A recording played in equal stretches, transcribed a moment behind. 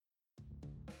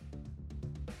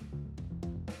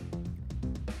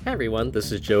Hi everyone,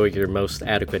 this is Joey, your most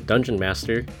adequate dungeon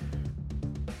master.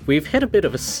 We've hit a bit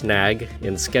of a snag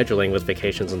in scheduling with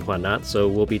vacations and whatnot, so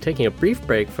we'll be taking a brief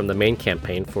break from the main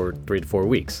campaign for 3 to 4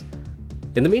 weeks.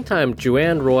 In the meantime,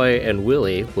 Joanne, Roy, and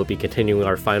Willie will be continuing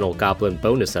our final Goblin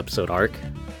bonus episode arc.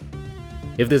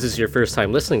 If this is your first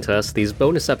time listening to us, these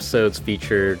bonus episodes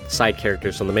feature side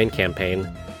characters from the main campaign,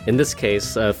 in this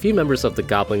case, a few members of the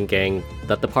Goblin gang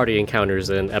that the party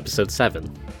encounters in episode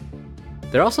 7.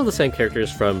 They're also the same characters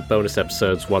from bonus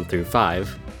episodes 1 through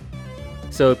 5,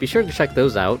 so be sure to check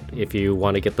those out if you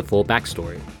want to get the full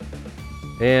backstory.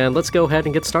 And let's go ahead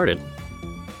and get started.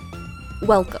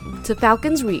 Welcome to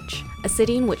Falcon's Reach, a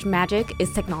city in which magic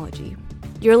is technology.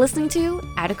 You're listening to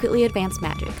Adequately Advanced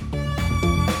Magic.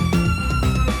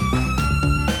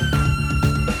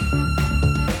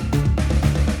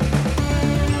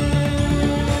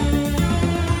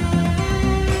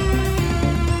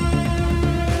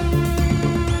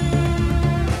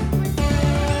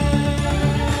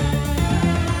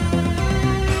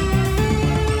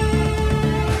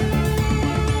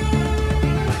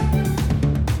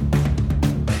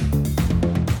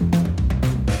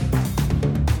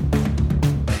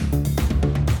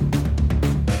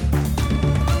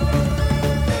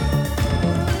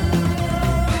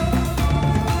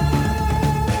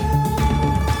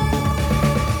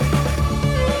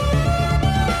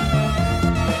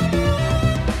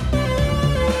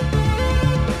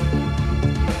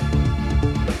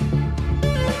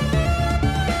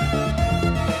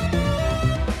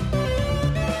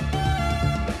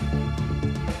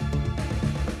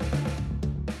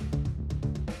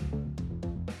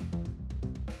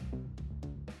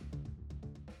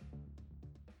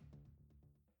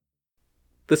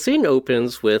 The scene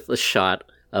opens with a shot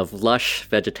of lush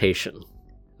vegetation,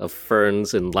 of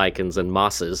ferns and lichens and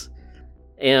mosses,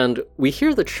 and we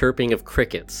hear the chirping of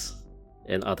crickets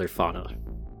and other fauna.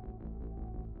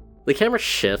 The camera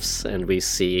shifts and we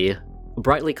see a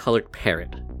brightly colored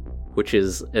parrot, which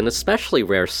is an especially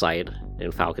rare sight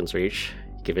in Falcon's Reach,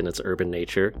 given its urban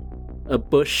nature. A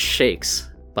bush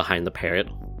shakes behind the parrot,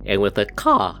 and with a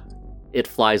caw, it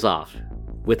flies off,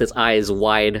 with its eyes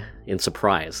wide in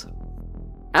surprise.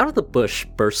 Out of the bush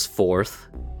bursts forth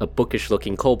a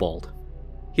bookish-looking kobold.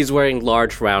 He's wearing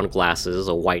large round glasses,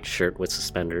 a white shirt with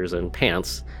suspenders and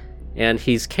pants, and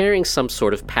he's carrying some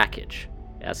sort of package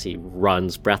as he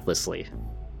runs breathlessly.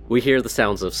 We hear the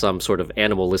sounds of some sort of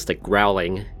animalistic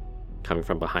growling coming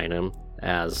from behind him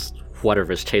as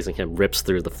whatever's chasing him rips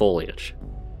through the foliage.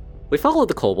 We follow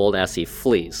the kobold as he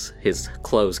flees, his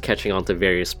clothes catching onto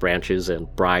various branches and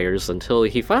briars until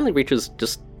he finally reaches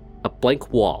just a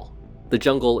blank wall. The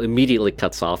jungle immediately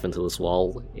cuts off into this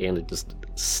wall, and it just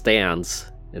stands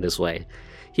in his way.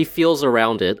 He feels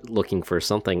around it, looking for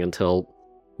something, until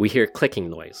we hear a clicking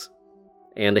noise,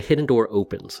 and a hidden door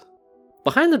opens.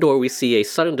 Behind the door, we see a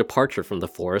sudden departure from the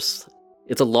forest.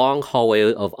 It's a long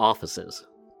hallway of offices.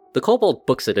 The kobold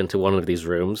books it into one of these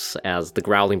rooms as the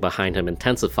growling behind him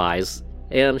intensifies,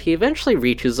 and he eventually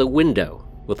reaches a window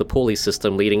with a pulley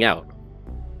system leading out.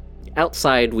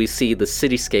 Outside, we see the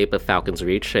cityscape of Falcon's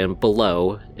Reach, and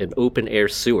below, an open-air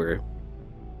sewer.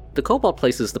 The kobold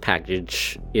places the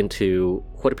package into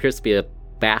what appears to be a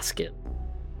basket.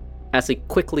 As he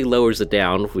quickly lowers it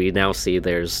down, we now see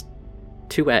there's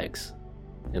 2 eggs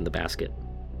in the basket.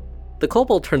 The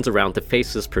kobold turns around to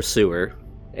face his pursuer,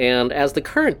 and as the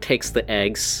current takes the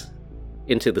eggs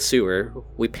into the sewer,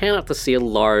 we pan out to see a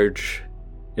large,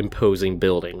 imposing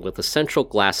building with a central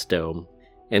glass dome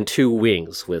and 2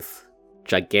 wings with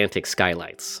gigantic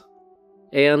skylights.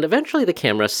 And eventually the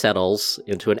camera settles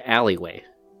into an alleyway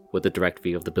with a direct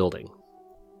view of the building.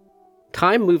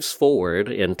 Time moves forward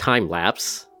in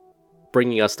time-lapse,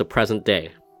 bringing us to present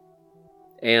day.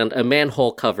 And a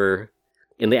manhole cover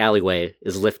in the alleyway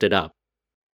is lifted up.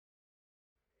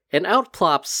 And out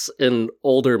plops an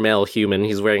older male human.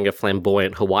 He's wearing a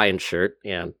flamboyant Hawaiian shirt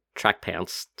and track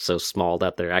pants so small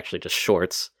that they're actually just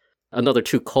shorts. Another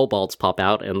 2 kobolds pop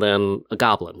out, and then a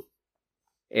goblin.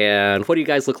 And what do you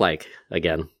guys look like,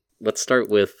 again? Let's start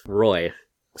with Roy.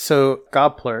 So,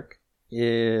 Gobplurk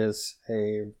is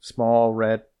a small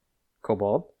red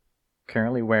kobold,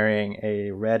 currently wearing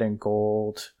a red and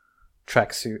gold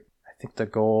tracksuit. I think the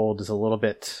gold is a little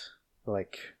bit,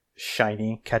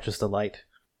 shiny, catches the light.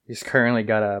 He's currently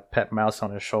got a pet mouse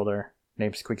on his shoulder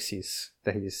named Squeaksies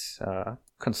that he's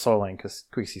consoling because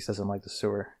Squeaksies doesn't like the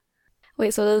sewer.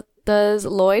 Wait, so does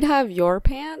Lloyd have your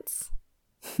pants?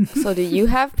 So do you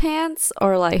have pants?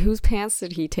 Or whose pants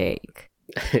did he take?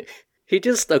 He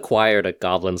just acquired a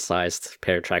goblin-sized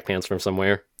pair of track pants from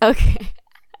somewhere. Okay.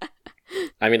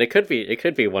 I mean, it could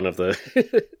be one of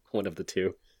the one of the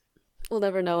 2. We'll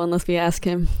never know unless we ask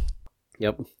him.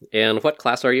 Yep. And what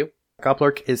class are you?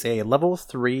 Goblurk is a level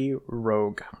 3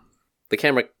 rogue. The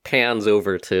camera pans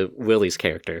over to Willie's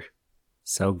character.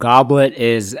 So Goblet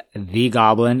is the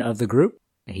goblin of the group.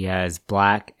 He has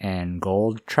black and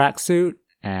gold tracksuit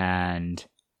and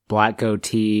black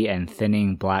goatee and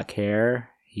thinning black hair.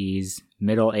 He's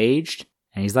middle-aged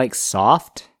and he's like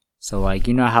soft. So like,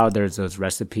 you know how there's those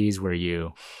recipes where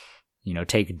you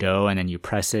take dough and then you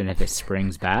press it and if it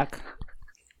springs back?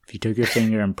 If you took your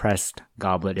finger and pressed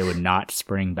Goblet, it would not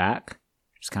spring back.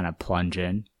 Just kind of plunge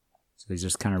in. So he's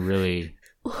just kind of really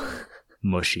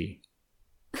mushy.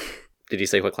 Did you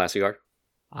say what class you are?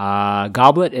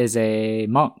 Goblet is a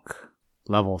monk,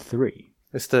 level 3.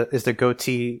 Is the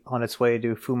goatee on its way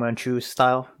to Fu Manchu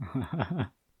style?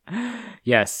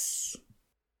 Yes.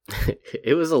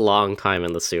 It was a long time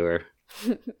in the sewer.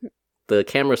 The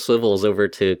camera swivels over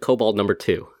to Kobold number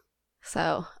 2.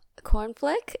 So,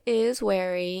 Cornflake is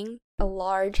wearing a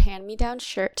large hand-me-down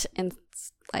shirt and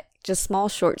like just small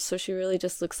shorts, so she really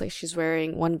just looks like she's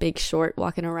wearing one big short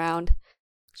walking around.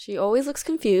 She always looks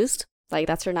confused, like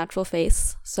that's her natural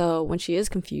face. So when she is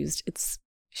confused, it's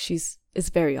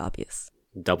very obvious.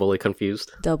 Doubly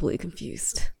confused? Doubly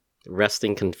confused.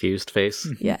 Resting confused face?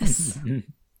 Yes.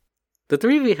 The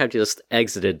three of you have just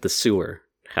exited the sewer,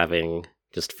 having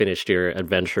just finished your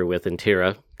adventure with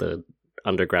Intira, the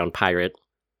underground pirate.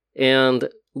 And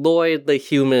Lloyd, the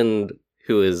human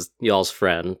who is y'all's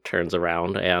friend, turns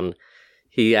around and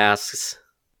he asks,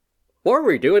 "What are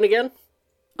we doing again?"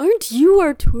 Aren't you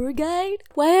our tour guide?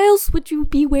 Why else would you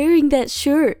be wearing that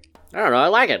shirt? I don't know, I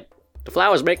like it. The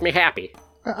flowers make me happy.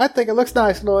 I think it looks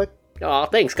nice, Lloyd. Oh,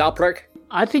 thanks, Goblurk.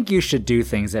 I think you should do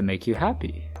things that make you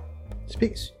happy.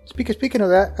 Speaking of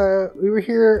that, we were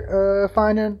here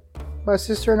finding my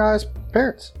sister and I's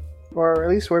parents. Or at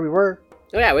least where we were.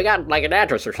 Oh yeah, we got like an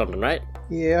address or something, right?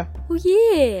 Yeah. Oh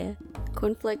yeah.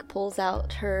 Cornflake pulls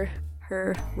out her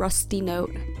rusty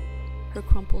note, her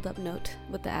crumpled up note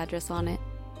with the address on it.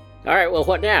 Alright, well,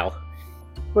 what now?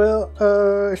 Well,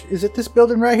 is it this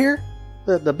building right here?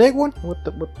 The big one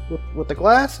with the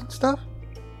glass and stuff?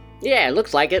 Yeah, it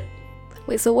looks like it.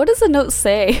 Wait, so what does the note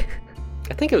say?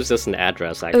 I think it was just an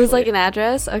address, actually. It was like an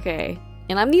address? Okay.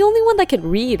 And I'm the only one that can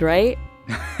read, right?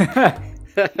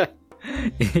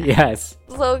 Yes.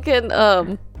 So can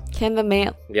the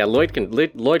man... Yeah, Lloyd can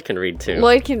read too.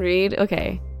 Lloyd can read?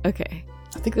 Okay. I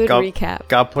think Good recap.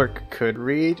 Goblurk could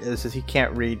read, it's just he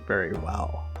can't read very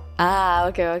well. Ah,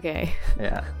 okay.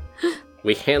 Yeah.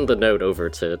 We hand the note over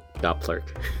to Goblurk.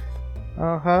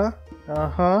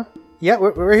 Uh-huh. Yeah,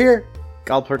 we're here.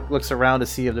 Goblurk looks around to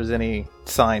see if there's any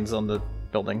signs on the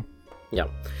building. Yeah.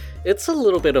 It's a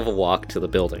little bit of a walk to the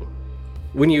building.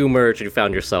 When you emerge, you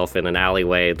found yourself in an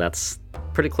alleyway that's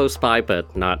pretty close by,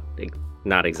 but not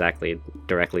exactly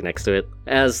directly next to it.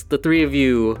 As the three of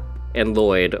you and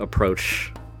Lloyd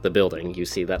approach the building, you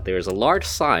see that there's a large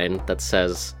sign that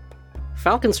says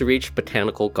Falcon's Reach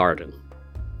Botanical Garden.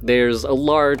 There's a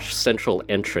large central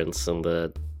entrance in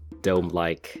the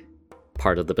dome-like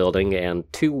part of the building and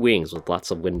two wings with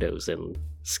lots of windows and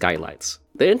skylights.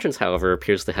 The entrance, however,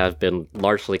 appears to have been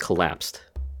largely collapsed.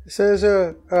 It says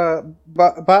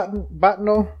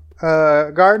botanical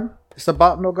garden. It's the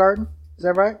botanical garden. Is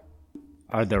that right?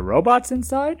 Are there robots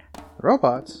inside?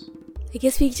 Robots? I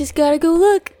guess we just gotta go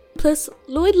look. Plus,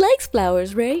 Lloyd likes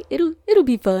flowers, right? It'll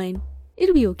be fine.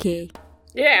 It'll be okay.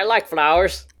 Yeah, I like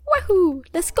flowers. Wahoo!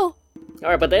 Let's go.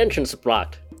 Alright, but the entrance is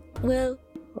blocked. Well...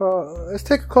 let's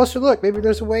take a closer look. Maybe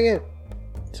there's a way in.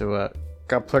 So,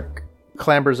 Goblurk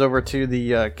clambers over to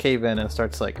the cave-in and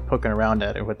starts, like, poking around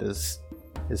at it with his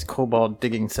kobold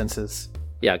digging senses.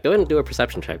 Yeah, go ahead and do a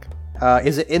perception check.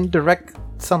 Is it in direct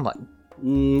sunlight?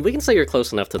 We can say you're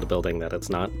close enough to the building that it's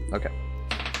not. Okay.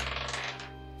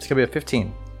 It's gonna be a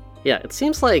 15. Yeah, it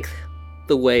seems like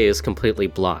the way is completely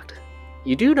blocked.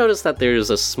 You do notice that there's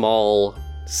a small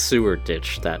sewer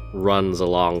ditch that runs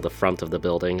along the front of the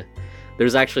building.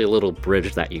 There's actually a little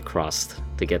bridge that you crossed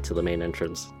to get to the main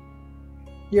entrance.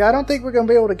 Yeah, I don't think we're gonna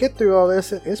be able to get through all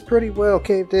this. It's pretty well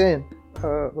caved in.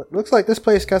 Looks like this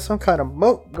place got some kind of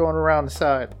moat going around the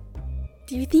side.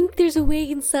 Do you think there's a way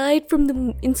inside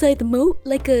inside the moat?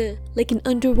 Like an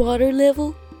underwater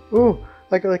level? Ooh,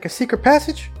 like a secret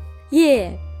passage?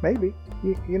 Yeah. Maybe.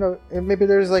 You know, maybe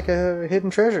there's like a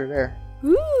hidden treasure there.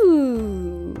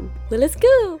 Ooh. Well, let's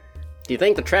go. Do you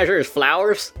think the treasure is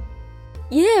flowers?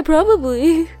 Yeah,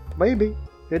 probably. Maybe.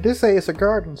 It did say it's a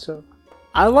garden, so...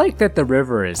 I like that the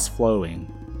river is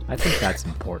flowing. I think that's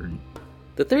important.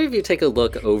 The three of you take a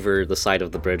look over the side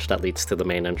of the bridge that leads to the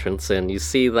main entrance, and you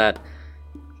see that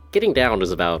getting down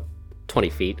is about 20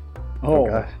 feet. Oh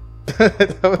God.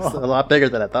 That was a lot bigger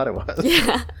than I thought it was.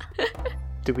 Yeah.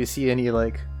 Do we see any,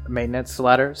 like, maintenance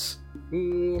ladders?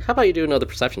 How about you do another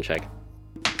perception check?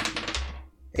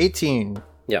 18.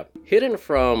 Yeah. Hidden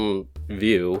from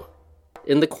view,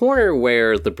 in the corner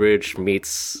where the bridge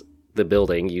meets the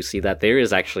building, you see that there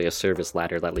is actually a service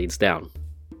ladder that leads down.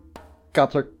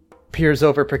 Gobbler peers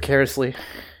over precariously.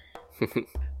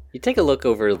 You take a look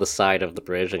over the side of the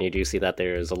bridge, and you do see that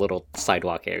there is a little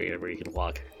sidewalk area where you can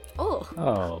walk. Oh.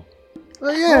 Oh.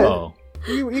 Oh, yeah. Oh.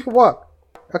 You can walk.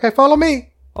 Okay, follow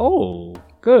me. Oh,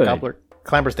 good. Gobbler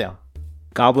clambers down.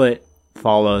 Goblet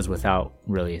follows without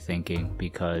really thinking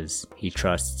because he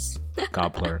trusts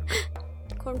Gobbler.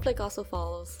 Cornflake also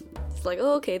follows. It's like,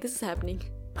 oh, okay, this is happening.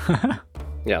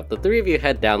 Yeah, the three of you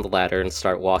head down the ladder and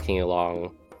start walking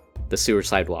along the sewer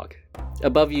sidewalk.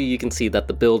 Above you, you can see that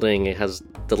the building has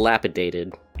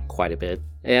dilapidated quite a bit.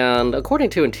 And according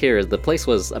to Interior, the place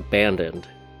was abandoned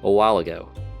a while ago.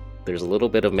 There's a little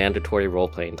bit of mandatory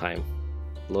role-playing time.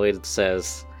 Lloyd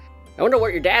says, I wonder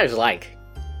what your dad is like.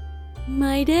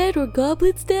 My dad or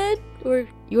Goblet's dad? Or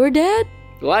your dad?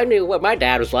 Well, I knew what my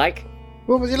dad was like.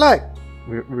 What was he like?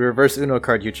 We reverse Uno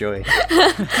card you, Joey.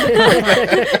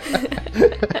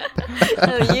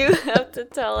 Oh, you have to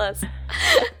tell us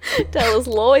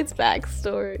Lloyd's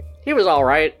backstory. He was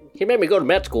alright. He made me go to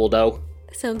med school, though.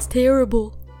 That sounds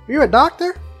terrible. You a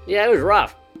doctor? Yeah, it was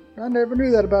rough. I never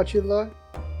knew that about you, Lloyd.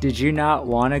 Did you not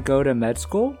want to go to med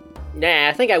school? Nah,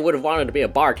 I think I would have wanted to be a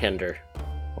bartender.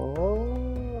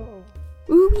 Oh.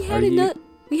 Ooh,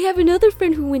 we have another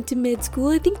friend who went to med school.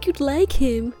 I think you'd like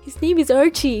him. His name is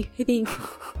Archie, I think.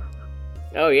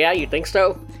 Oh yeah, you think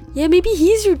so? Yeah, maybe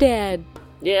he's your dad.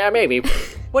 Yeah, maybe.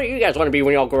 What do you guys want to be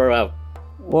when y'all grow up?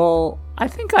 Well, I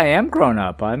think I am grown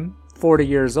up. I'm 40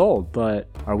 years old, but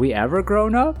are we ever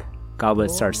grown up?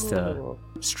 Goblet starts to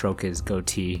stroke his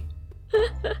goatee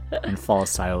and fall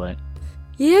silent.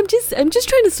 Yeah, I'm just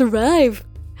trying to survive.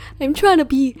 I'm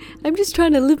just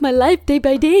trying to live my life day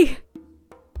by day.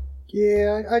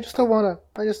 Yeah, I just don't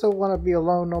wanna be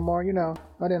alone no more, you know.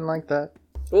 I didn't like that.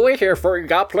 Well, we're here for you,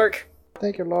 Gobbler.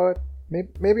 Thank you, Lloyd.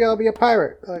 Maybe I'll be a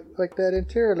pirate, like that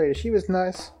Interior lady. She was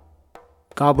nice.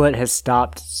 Goblet has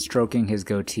stopped stroking his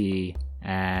goatee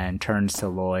and turns to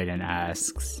Lloyd and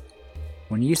asks,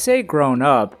 when you say grown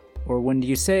up, or when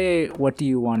you say what do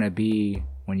you want to be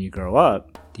when you grow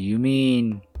up, do you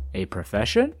mean a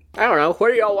profession? I don't know.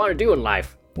 What do y'all want to do in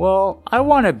life? Well, I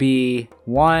want to be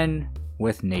one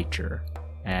with nature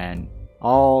and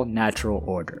all natural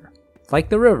order, like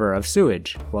the river of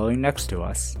sewage flowing next to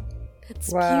us.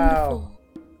 That's Wow. beautiful.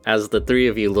 As the three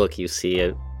of you look, you see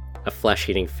a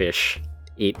flesh-eating fish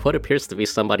eat what appears to be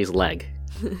somebody's leg.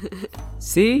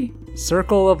 See?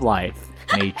 Circle of life,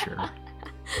 nature.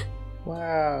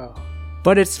 Wow.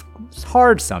 But it's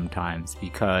hard sometimes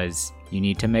because you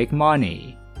need to make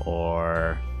money,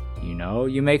 or,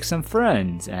 you make some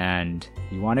friends and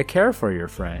you want to care for your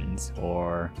friends,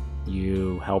 or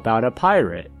you help out a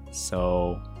pirate.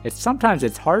 So sometimes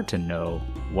it's hard to know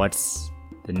what's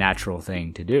the natural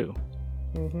thing to do.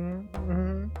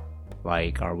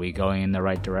 Like, are we going in the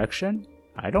right direction?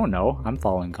 I don't know. I'm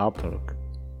following Gobbler.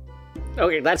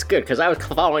 Okay, that's good, because I was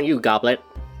following you, Goblet.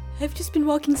 I've just been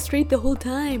walking straight the whole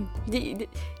time.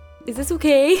 Is this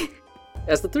okay?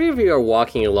 As the three of you are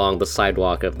walking along the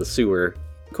sidewalk of the sewer,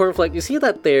 Cornflake, you see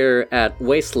that there, at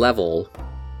waist level,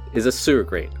 is a sewer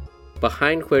grate,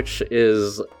 behind which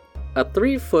is a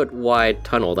 3-foot wide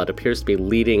tunnel that appears to be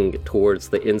leading towards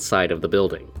the inside of the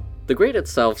building. The grate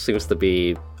itself seems to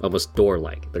be almost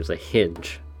door-like. There's a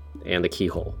hinge and a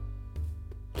keyhole.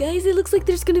 Guys, it looks like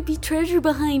there's gonna be treasure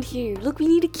behind here. Look, we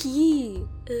need a key.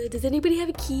 Does anybody have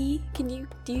a key?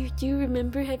 Do you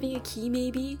remember having a key,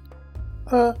 maybe?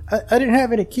 I didn't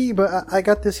have any key, but I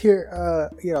got this here,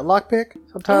 lockpick.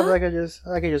 Sometimes I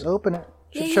could just open it.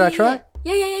 Should I try?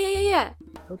 Yeah.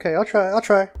 Okay, I'll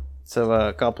try.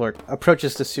 So Gobbler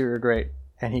approaches the sewer grate,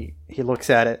 and he looks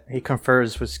at it. He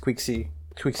confers with Squeaksy.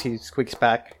 Squeaksy squeaks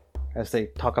back as they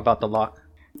talk about the lock.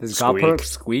 Does Squeak. Gobbler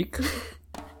squeak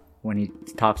when he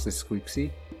talks to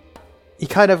Squeaksy? He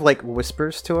kind of like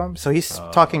whispers to him, so he's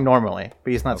talking normally,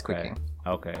 but he's not squeaking.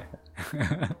 Okay.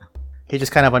 He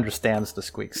just kind of understands the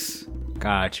squeaks,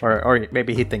 Gotcha. or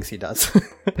maybe he thinks he does.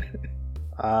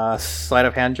 Sleight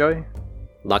of hand, Joey.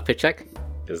 Lockpick check?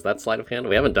 Is that sleight of hand?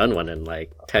 We haven't done one in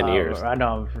like 10 years. I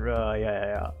know.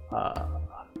 Yeah.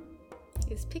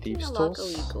 Is picking Thieves' a lock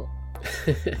tools? illegal?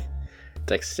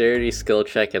 Dexterity, skill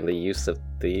check, and the use of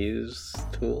these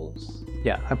tools?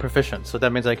 Yeah, I'm proficient, so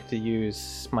that means I get to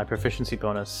use my proficiency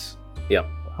bonus Yep.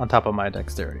 on top of my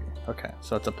dexterity. Okay,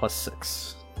 so it's a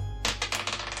 +6.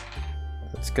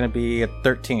 It's gonna be a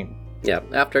 13. Yeah,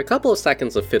 after a couple of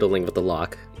seconds of fiddling with the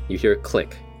lock, you hear a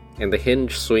click, and the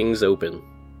hinge swings open.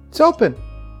 It's open.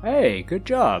 Hey, good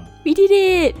job. We did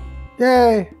it!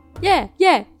 Yay.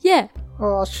 Yeah.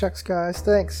 Oh, shucks, guys.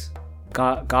 Thanks.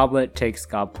 Goblet takes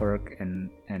Gobplurk and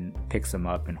picks him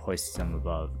up and hoists him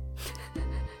above.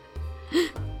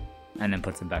 And then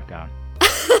puts him back down.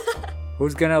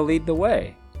 Who's gonna lead the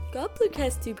way? Goblet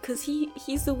has to because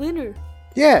he's the winner.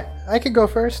 Yeah, I can go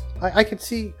first. I can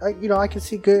see, I can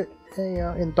see good,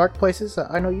 in dark places.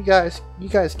 I know you guys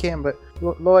can, but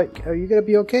Lloyd, are you gonna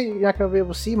be okay? You're not gonna be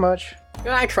able to see much.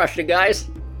 I trust you guys.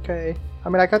 Okay. I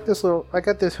mean, I got this. Hold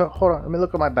on. Let me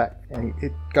look at my back. And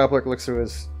Goblet looks through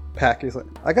his pack. He's like,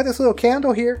 I got this little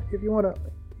candle here. If you want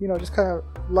to, just kind of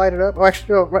light it up. Oh,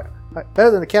 actually, no, right, better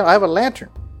than the candle. I have a lantern.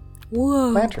 Whoa.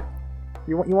 Lantern.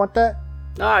 You want that?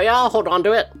 Oh, yeah, I'll hold on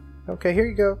to it. Okay, here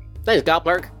you go. Thanks,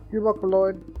 Gobplurk. You're welcome,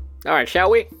 Lloyd. Alright,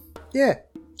 shall we? Yeah.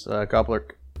 So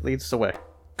Goblet leads the way.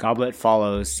 Goblet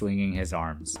follows, swinging his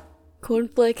arms.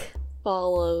 Cornflake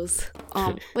follows.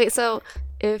 Wait, so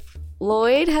if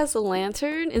Lloyd has a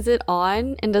lantern, is it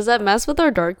on? And does that mess with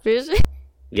our dark vision?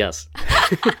 Yes.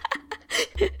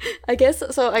 I guess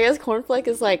Cornflake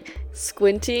is like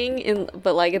squinting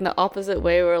but like in the opposite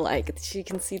way where like she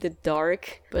can see the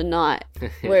dark but not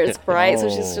where it's bright. So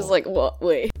she's just like, what?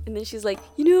 Wait. And then she's like,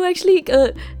 actually,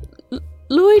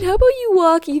 Lloyd, how about you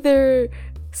walk either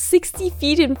 60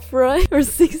 feet in front or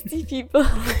 60 feet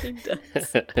behind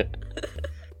us?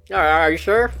 Are you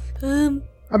sure?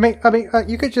 I mean,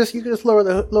 you could just lower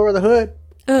the hood.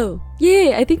 Oh,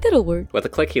 yay! I think that'll work. With a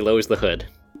click, he lowers the hood.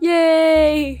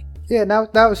 Yay! Yeah, now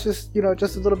it's just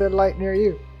just a little bit of light near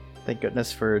you. Thank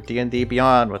goodness for D&D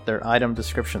Beyond with their item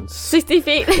descriptions. 60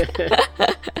 feet.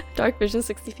 Dark vision,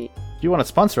 60 feet. If you want to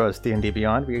sponsor us, D&D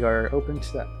Beyond, we are open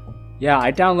to that. Yeah,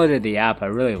 I downloaded the app. I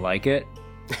really like it.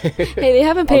 Hey, they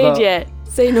haven't paid yet.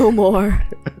 Say no more.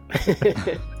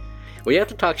 We have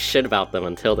to talk shit about them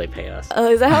until they pay us.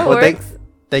 Oh, is that how it works?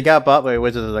 They got bought by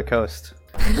Wizards of the Coast.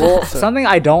 Well, something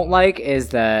I don't like is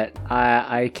that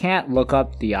I can't look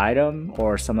up the item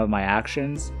or some of my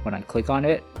actions when I click on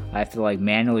it. I have to like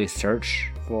manually search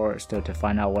to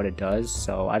find out what it does.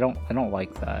 So I don't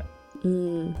like that.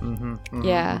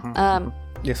 Yeah.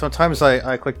 Yeah, sometimes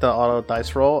I click the auto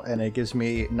dice roll and it gives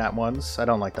me nat ones. I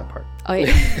don't like that part. Oh yeah.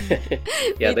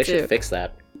 Yeah, they too. should fix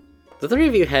that. The three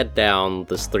of you head down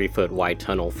this 3-foot wide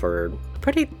tunnel for a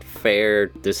pretty fair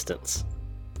distance.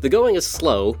 The going is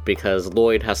slow because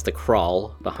Lloyd has to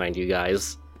crawl behind you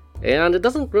guys, and it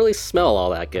doesn't really smell all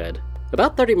that good.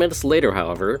 About 30 minutes later,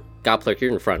 however, Gobplurk,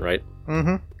 you're in front, right?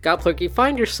 Mm-hmm. Gobplurk, you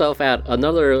find yourself at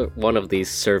another one of these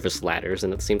service ladders,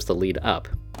 and it seems to lead up.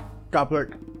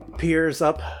 Goblet peers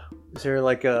up. Is there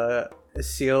like a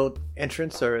sealed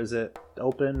entrance, or is it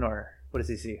open, or what does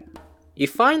he see? You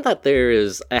find that there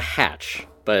is a hatch,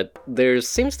 but there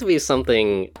seems to be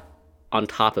something on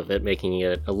top of it, making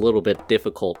it a little bit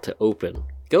difficult to open.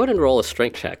 Go ahead and roll a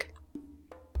strength check.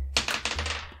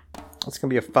 It's going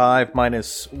to be a 5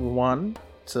 minus 1,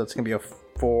 so it's going to be a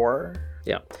 4.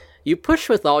 Yeah. You push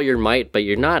with all your might, but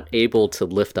you're not able to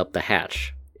lift up the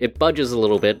hatch. It budges a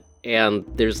little bit, and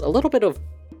there's a little bit of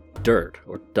dirt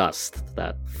or dust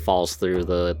that falls through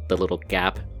the little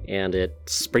gap, and it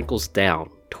sprinkles down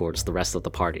towards the rest of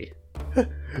the party.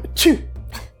 Choo!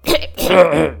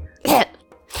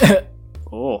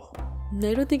 Oh.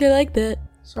 I don't think I like that.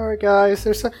 Sorry, guys.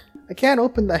 I can't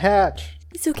open the hatch.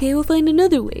 It's okay, we'll find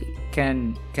another way.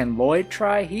 Can Lloyd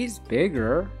try? He's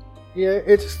bigger. Yeah,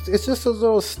 it's just a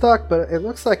little stuck, but it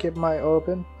looks like it might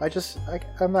open.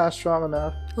 I'm not strong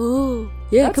enough. Oh,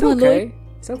 yeah, That's come on, okay. Lloyd.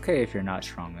 It's okay if you're not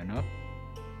strong enough.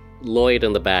 Lloyd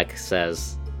in the back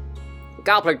says,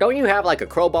 Gobplurk, don't you have like a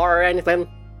crowbar or anything?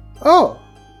 Oh,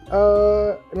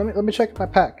 let me check my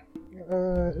pack.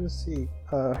 Let's see.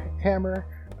 Hammer,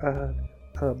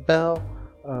 bell,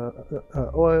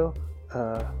 oil.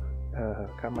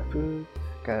 Got my food.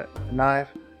 Got a knife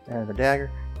and a dagger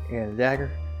and a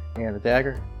dagger and a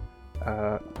dagger.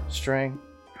 String.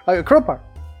 Oh, a crowbar.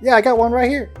 Yeah, I got one right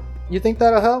here. You think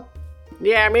that'll help?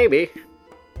 Yeah, maybe.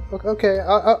 Okay,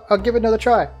 I'll give it another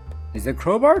try. Is the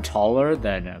crowbar taller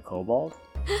than a kobold?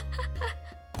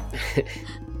 That's a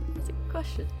good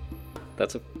question.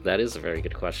 That is a very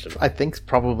good question. I think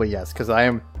probably yes, because I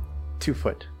am 2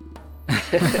 foot.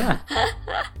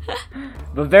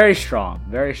 But very strong,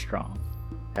 very strong.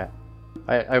 Yeah,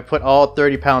 I put all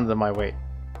 30 pounds of my weight.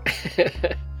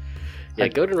 Yeah,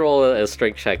 go ahead and roll a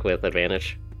strength check with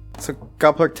advantage. So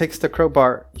Gobplurk takes the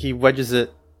crowbar, he wedges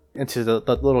it into the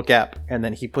little gap, and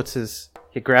then he grabs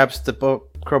the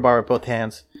crowbar with both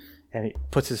hands, and he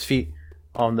puts his feet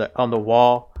on the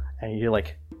wall, and he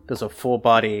like does a full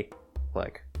body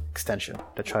like extension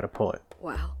to try to pull it.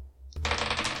 Wow.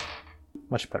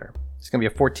 Much better. It's going to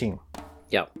be a 14.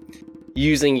 Yeah.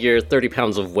 Using your 30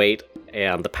 pounds of weight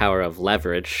and the power of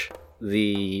leverage,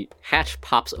 the hatch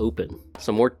pops open.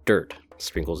 Some more dirt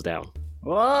sprinkles down.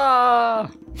 Whoa!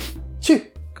 Choo!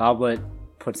 Goblet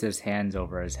puts his hands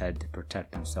over his head to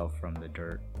protect himself from the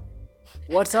dirt.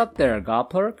 What's up there,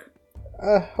 Goplerk?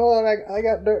 Hold on, I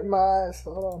got dirt in my eyes.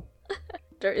 Hold on.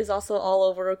 Dirt is also all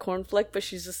over her cornflake, but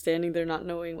she's just standing there not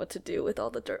knowing what to do with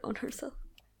all the dirt on herself.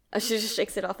 She just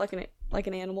shakes it off like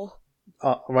an animal.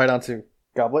 Right onto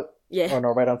Goblet? Yeah. Oh no,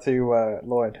 right onto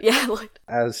Lloyd. Yeah, Lloyd.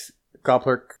 As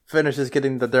Gopler finishes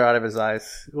getting the dirt out of his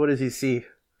eyes, what does he see?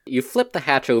 You flip the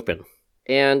hatch open,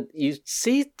 and you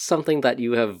see something that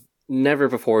you have never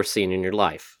before seen in your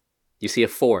life. You see a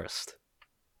forest.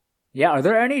 Yeah, are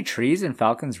there any trees in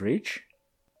Falcon's Reach?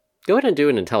 Go ahead and do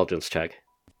an intelligence check.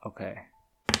 Okay.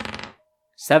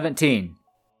 17.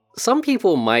 Some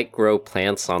people might grow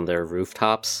plants on their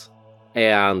rooftops,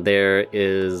 and there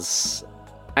is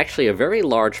actually a very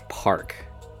large park,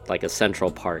 like a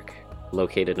central park,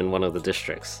 located in one of the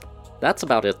districts. That's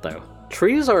about it, though.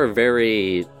 Trees are a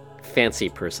very fancy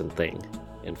person thing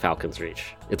in Falcon's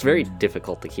Reach. It's very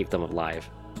difficult to keep them alive.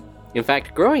 In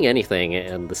fact, growing anything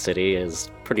in the city is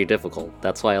pretty difficult.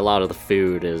 That's why a lot of the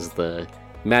food is the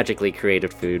magically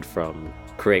created food from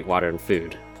Create Water and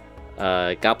Food.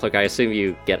 Goplerk, I assume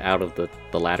you get out of the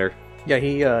ladder? Yeah,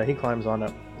 he climbs on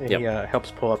up. And Yep. he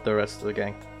helps pull up the rest of the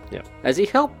gang. Yeah. As you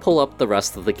help pull up the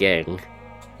rest of the gang,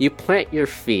 you plant your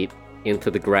feet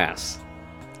into the grass.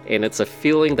 And it's a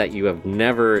feeling that you have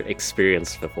never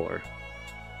experienced before.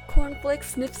 Cornflake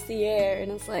sniffs the air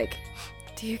and is like,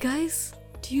 do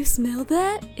you smell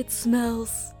that? It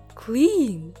smells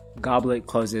clean. Goblet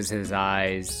closes his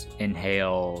eyes,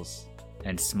 inhales,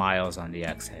 and smiles on the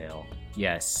exhale.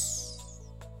 Yes,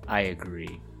 I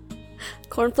agree.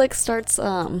 Cornflake starts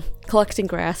collecting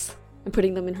grass and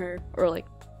putting them in her,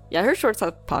 her shorts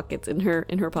have pockets in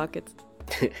her pockets.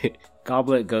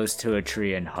 Goblet goes to a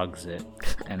tree and hugs it,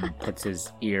 and puts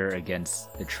his ear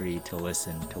against the tree to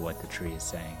listen to what the tree is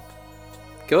saying.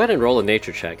 Go ahead and roll a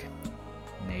nature check.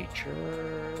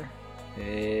 Nature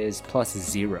is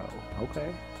 +0.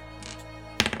 Okay.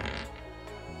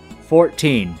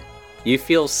 14. You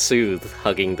feel soothed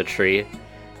hugging the tree.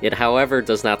 It, however,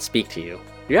 does not speak to you.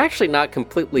 You're actually not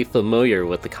completely familiar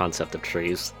with the concept of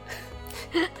trees.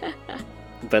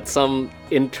 But some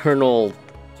internal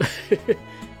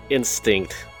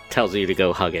instinct tells you to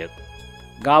go hug it.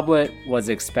 Goblet was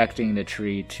expecting the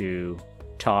tree to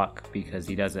talk because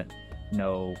he doesn't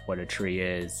know what a tree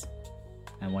is.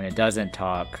 And when it doesn't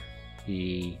talk,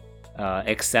 he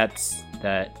accepts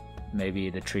that maybe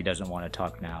the tree doesn't want to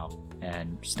talk now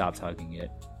and stops hugging it.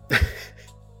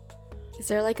 Is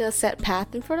there like a set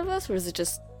path in front of us, or is it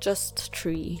just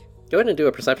tree? Go ahead and do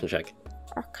a perception check.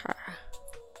 Okay.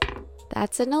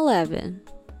 That's an 11.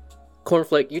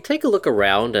 Cornflake, you take a look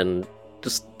around and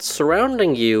just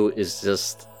surrounding you is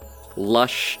just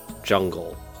lush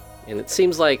jungle. And it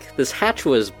seems like this hatch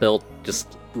was built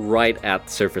just right at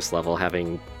surface level,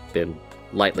 having been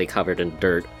lightly covered in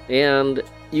dirt. And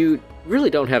you really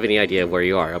don't have any idea where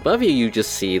you are. Above you, you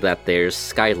just see that there's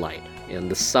skylight. And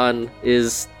the sun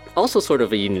is also sort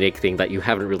of a unique thing that you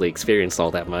haven't really experienced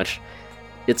all that much.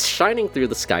 It's shining through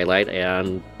the skylight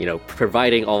and,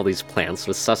 providing all these plants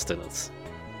with sustenance.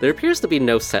 There appears to be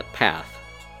no set path.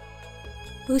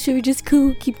 Well, should we just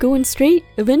keep going straight?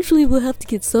 Eventually we'll have to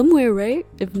get somewhere, right?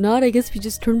 If not, I guess we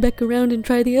just turn back around and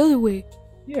try the other way.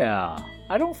 Yeah,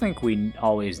 I don't think we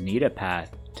always need a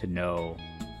path to know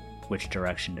which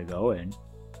direction to go in.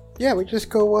 Yeah, we just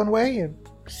go one way and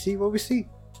see what we see.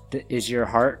 Is your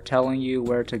heart telling you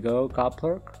where to go,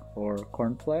 Goplerk or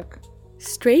Cornflake?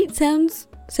 Straight sounds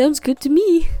good to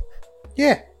me.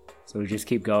 Yeah. So we just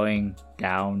keep going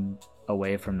down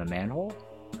away from the manhole?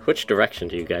 Which direction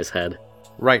do you guys head?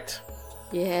 Right.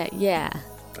 Yeah.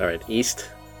 Alright, east?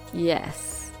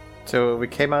 Yes. So we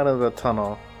came out of the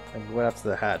tunnel and went up to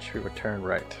the hatch. We returned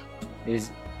right. Is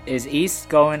east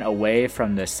going away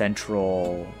from the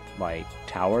central,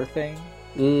 tower thing?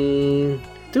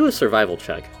 Do a survival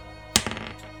check.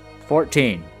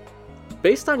 14.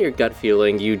 Based on your gut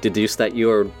feeling, you deduce that you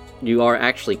are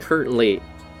actually currently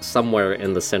somewhere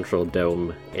in the central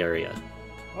dome area.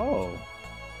 Oh,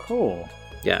 cool.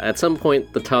 Yeah, at some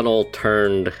point the tunnel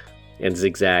turned and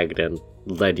zigzagged and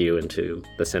led you into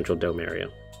the central dome area.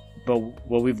 But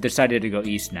we've decided to go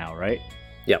east now, right?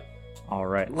 Yep. All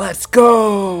right, let's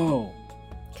go.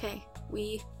 Okay,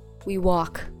 we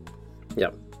walk.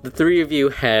 Yep. The three of you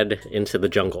head into the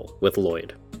jungle with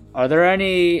Lloyd.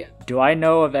 Do I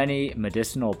know of any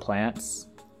medicinal plants?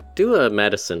 Do a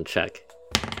medicine check.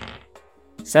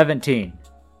 17.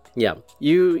 Yeah,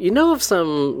 you know of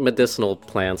some medicinal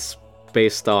plants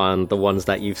based on the ones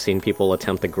that you've seen people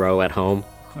attempt to grow at home.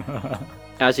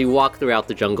 As you walk throughout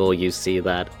the jungle, you see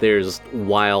that there's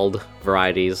wild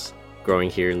varieties growing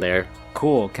here and there.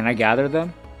 Cool. Can I gather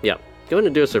them? Yeah, go ahead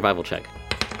and do a survival check.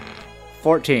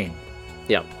 14.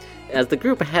 Yeah, as the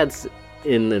group heads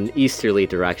in an easterly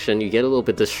direction, you get a little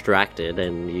bit distracted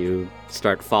and you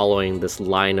start following this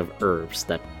line of herbs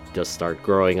that just start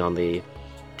growing on the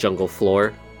jungle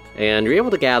floor. And you're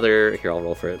able to gather, here, I'll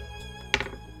roll for it,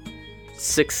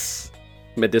 6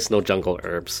 medicinal jungle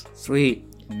herbs. Sweet.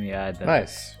 Let me add them.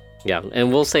 Nice. Yeah,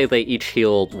 and we'll say they each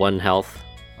heal 1 health.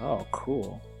 Oh,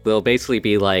 cool. They'll basically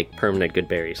be like permanent good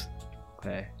berries.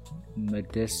 Okay.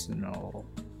 Medicinal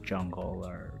jungle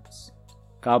herbs.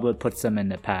 Goblet puts them in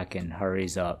the pack and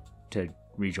hurries up to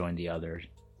rejoin the others.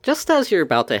 Just as you're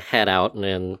about to head out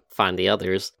and find the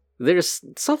others, there's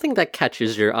something that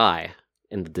catches your eye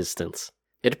in the distance.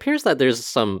 It appears that there's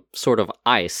some sort of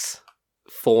ice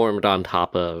formed on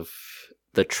top of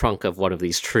the trunk of one of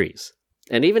these trees.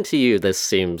 And even to you, this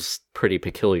seems pretty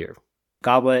peculiar.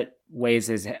 Goblet waves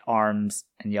his arms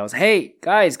and yells, "Hey,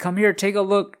 guys, come here, take a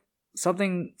look.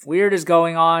 Something weird is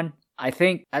going on. I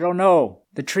don't know.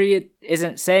 The tree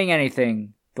isn't saying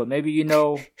anything, but maybe you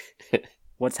know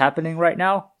what's happening right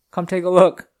now? Come take a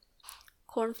look."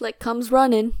 Cornflake comes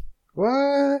running.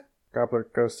 What? Gobbler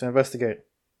goes to investigate.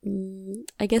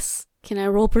 I guess, can I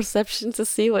roll perception to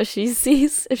see what she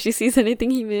sees? If she sees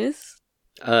anything he missed?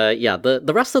 Yeah,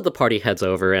 the rest of the party heads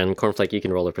over, and Cornflake, you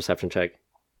can roll a perception check.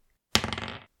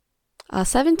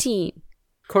 17.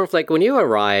 Cornflake, when you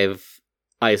arrive,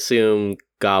 I assume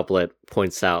Goblet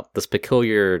points out this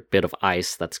peculiar bit of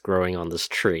ice that's growing on this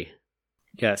tree.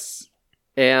 Yes.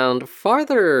 And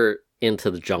farther into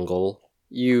the jungle,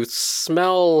 you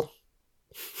smell...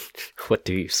 What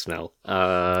do you smell?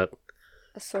 A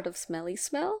sort of smelly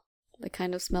smell? The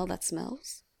kind of smell that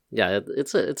smells? Yeah,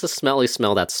 it's a smelly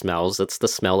smell that smells. It's the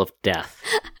smell of death.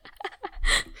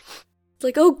 It's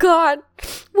like, oh god,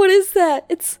 what is that?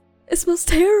 It smells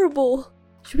terrible.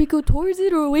 Should we go towards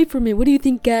it or away from it? What do you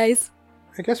think, guys?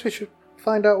 I guess we should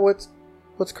find out what's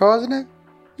causing it.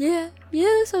 Yeah,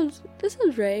 that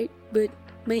sounds right. But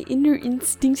my inner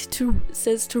instinct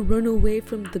says to run away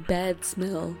from the bad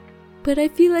smell. But I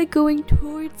feel like going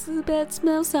towards the bad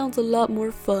smell sounds a lot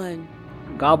more fun.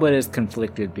 Goblet is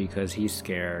conflicted because he's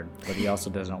scared, but he also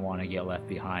doesn't want to get left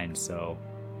behind, so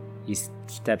he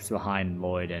steps behind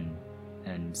Lloyd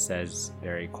and says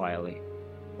very quietly,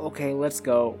 "Okay, let's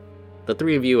go." The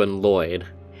three of you and Lloyd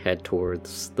head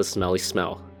towards the smelly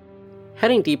smell.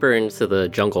 Heading deeper into the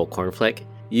jungle, Cornflake,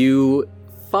 you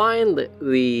find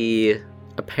the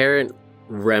apparent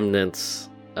remnants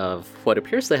of what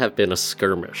appears to have been a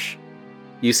skirmish.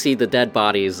 You see the dead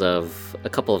bodies of a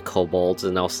couple of kobolds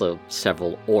and also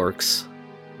several orcs.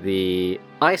 The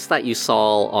ice that you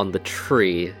saw on the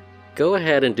tree, go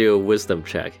ahead and do a wisdom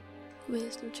check.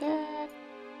 Wisdom check.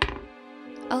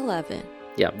 11.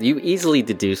 Yeah, you easily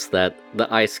deduce that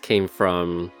the ice came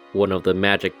from one of the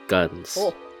magic guns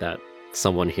that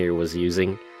someone here was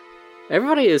using.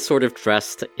 Everybody is sort of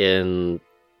dressed in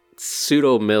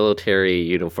pseudo-military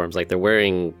uniforms, like they're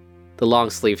wearing the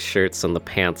long-sleeve shirts and the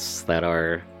pants that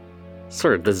are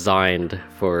sort of designed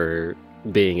for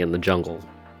being in the jungle.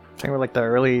 Talking about like the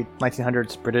early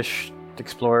 1900s British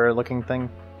explorer-looking thing.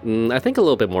 I think a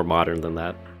little bit more modern than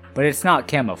that. But it's not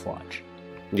camouflage.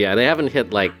 Yeah, they haven't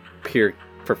hit like pure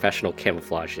professional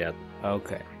camouflage yet.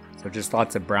 Okay. So just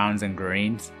lots of browns and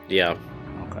greens? Yeah,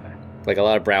 Okay. like a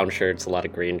lot of brown shirts, a lot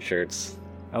of green shirts.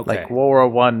 Okay. Like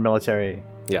World War I military.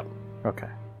 Yeah, Okay.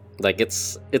 like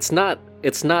it's not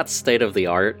state of the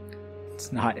art.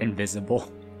 It's not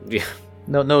invisible. Yeah.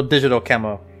 No digital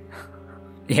camo.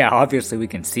 Yeah, obviously we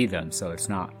can see them, so it's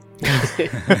not.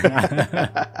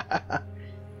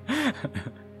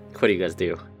 What do you guys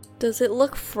do? Does it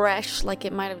look fresh, like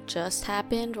it might have just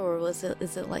happened, or is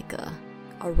it like a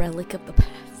relic of the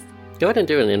past? Go ahead and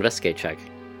do an investigate check.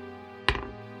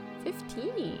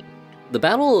 15. The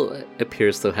battle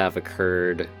appears to have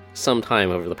occurred sometime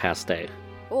over the past day.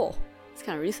 Oh, it's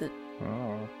kind of recent.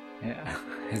 Oh. Yeah.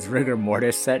 Has rigor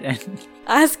mortis set in?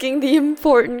 Asking the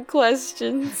important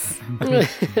questions.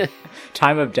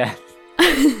 Time of death.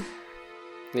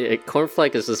 Yeah,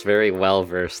 Cornflake is just very well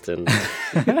versed in.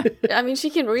 I mean, she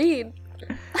can read.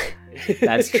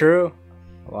 That's true.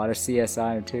 A lot of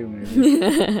CSI too,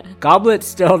 maybe. Goblet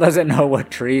still doesn't know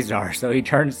what trees are, so he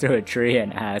turns to a tree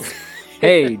and asks,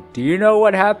 "Hey, do you know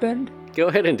what happened?" Go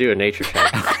ahead and do a nature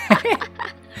check.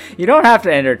 You don't have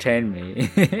to entertain me.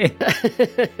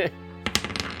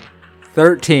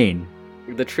 13.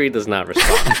 The tree does not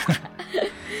respond.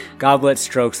 Goblet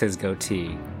strokes his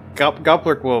goatee.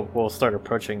 Goblet will start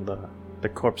approaching the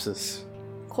corpses.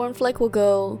 Cornflake will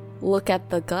go look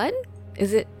at the gun.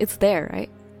 It's there,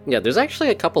 right? Yeah, there's actually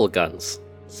a couple of guns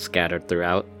scattered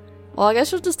throughout. Well, I guess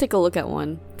she'll just take a look at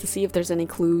one to see if there's any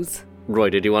clues. Roy,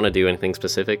 did you want to do anything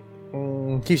specific?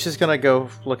 He's just gonna go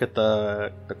look at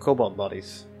the kobold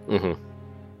bodies. Mm-hmm.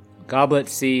 Goblet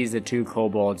sees the two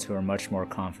kobolds who are much more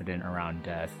confident around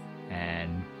death,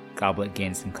 and Goblet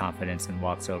gains some confidence and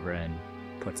walks over and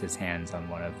puts his hands on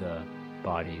one of the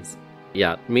bodies.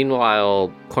 Yeah,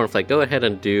 meanwhile, Cornflake, go ahead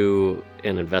and do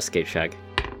an investigate check.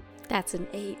 That's an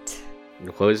 8.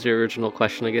 What was your original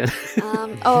question again?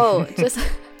 Just...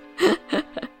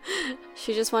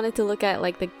 She just wanted to look at,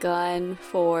 like, the gun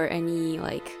for any,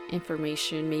 like,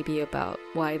 information maybe about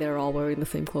why they're all wearing the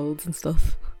same clothes and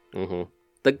stuff. Mm-hmm.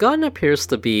 The gun appears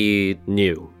to be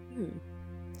new.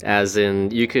 As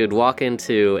in, you could walk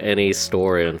into any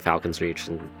store in Falcon's Reach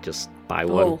and just buy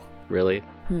one, really.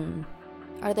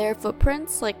 Are there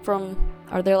footprints, like,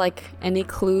 are there, like, any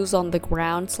clues on the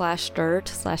ground /dirt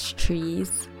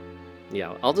 /trees?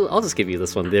 Yeah, I'll just give you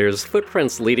this one. There's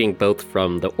footprints leading both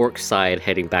from the orc side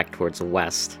heading back towards the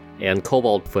west, and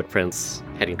kobold footprints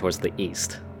heading towards the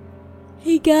east.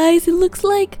 Hey guys, it looks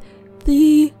like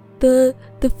the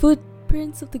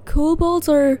footprints of the kobolds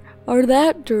are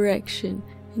that direction.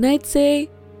 And I'd say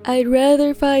I'd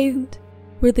rather find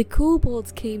where the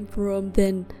kobolds came from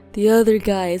than the other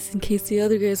guys, in case the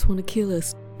other guys want to kill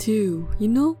us too, you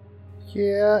know?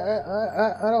 Yeah,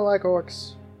 I don't like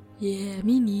orcs. Yeah,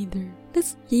 me neither.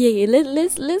 Let's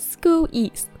go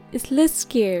east. It's less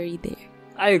scary there.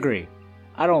 I agree.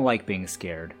 I don't like being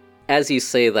scared. As you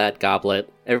say that, Goblet,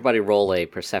 everybody roll a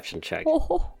perception check.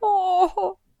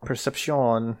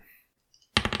 Perception.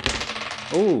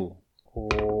 Ooh.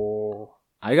 Oh.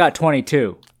 I got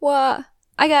 22. What?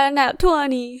 I got a nat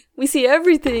 20. We see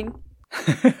everything.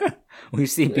 We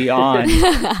see beyond.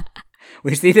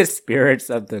 We see the spirits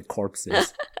of the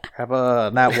corpses. Have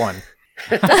a nat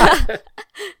 1.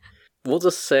 We'll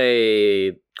just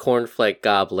say Cornflake,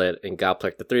 Goblet, and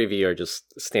Goblet, the three of you are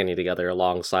just standing together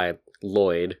alongside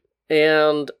Lloyd.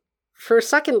 And for a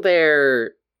second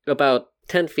there, about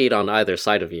 10 feet on either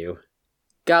side of you,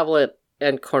 Goblet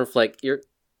and Cornflake, you're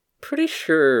pretty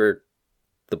sure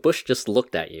the bush just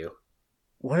looked at you.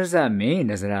 What does that mean?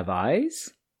 Does it have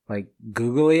eyes? Like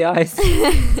googly eyes?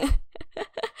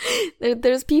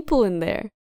 There's people in there.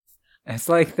 It's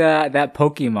like that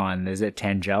Pokemon. Is it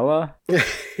Tangela?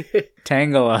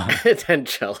 Tangela.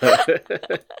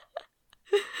 Tangela.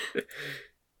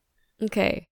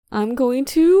 Okay. I'm going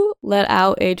to let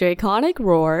out a draconic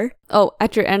roar.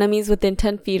 At your enemies within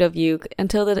 10 feet of you.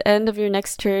 Until the end of your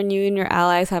next turn, you and your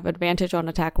allies have advantage on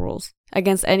attack rolls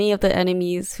against any of the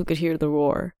enemies who could hear the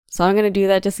roar. So I'm going to do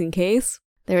that just in case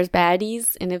there's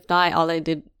baddies. And if not, all I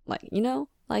did,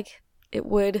 it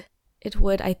would,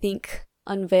 I think,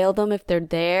 unveil them if they're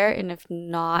there. And if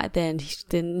not, then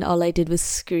all I did was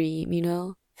scream, you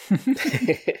know?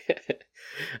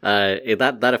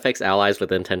 That affects allies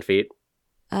within 10 feet?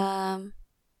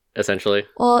 Essentially?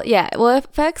 Well, yeah. Well, it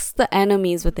affects the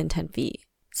enemies within 10 feet.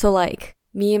 So, like,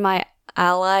 me and my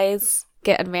allies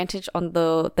get advantage on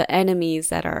the enemies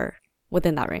that are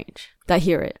within that range, that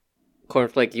hear it.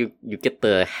 Cornflake, you get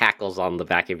the hackles on the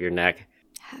back of your neck.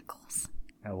 Hackles.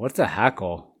 What's a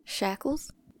hackle?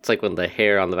 Shackles? It's like when the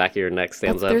hair on the back of your neck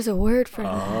stands up. There's a word for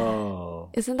that. Oh.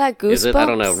 Isn't that goosebumps? Is it? I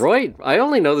don't know. Roy, I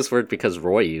only know this word because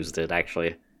Roy used it,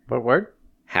 actually. What word?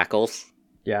 Hackles.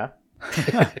 Yeah.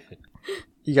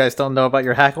 You guys don't know about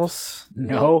your hackles?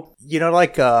 No. You know,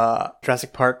 like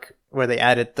Jurassic Park, where they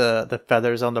added the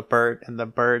feathers on the bird, and the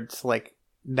bird's like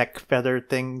neck feather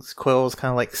things, quills,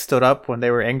 kind of like stood up when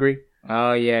they were angry.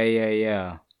 Oh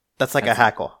yeah. That's a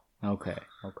hackle. Okay.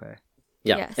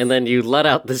 Yeah, Yes. and then you let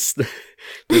out this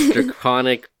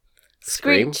draconic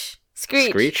scream.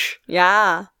 Screech.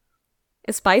 Yeah.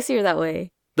 It's spicier that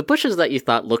way. The bushes that you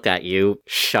thought look at you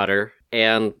shudder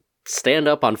and stand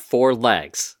up on 4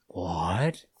 legs.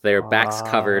 What? Their backs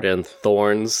covered in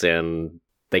thorns, and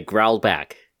they growl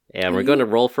back. And we're going to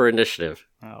roll for initiative.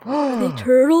 Oh. Are they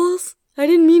turtles? I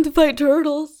didn't mean to fight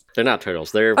turtles. They're not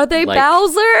turtles. They're Are they like,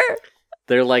 Bowser?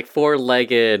 They're like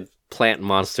 4-legged plant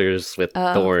monsters with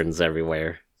thorns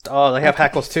everywhere. Oh, they have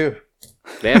hackles too.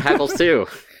 They have hackles too.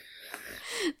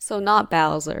 So not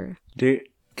Bowser. Okay.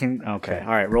 All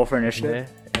right. Roll for initiative.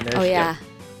 Initiative. Oh yeah.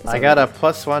 I got a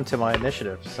 +1 to my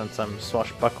initiative since I'm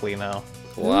swashbuckly now.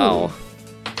 Wow.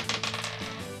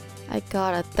 I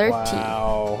got a 13.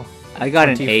 Wow. I got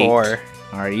an 8. 24.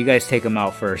 All right, you guys take them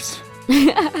out first.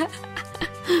 Okay,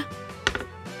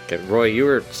 Roy, you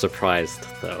were surprised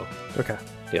though. Okay.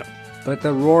 Yeah. But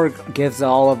the roar gives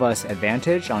all of us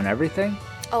advantage on everything?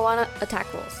 Oh, on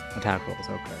attack rolls. Attack rolls,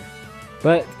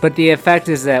 okay. But the effect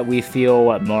is that we feel,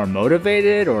 what, more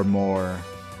motivated or more...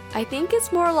 I think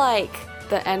it's more like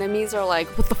the enemies are like,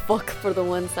 what the fuck, for the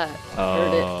ones that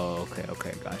heard it. Oh,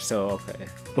 okay, gosh. So, okay.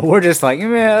 But we're just like,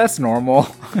 yeah, that's normal.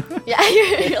 Yeah,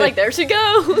 you're like, there she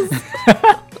goes.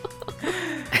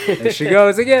 There she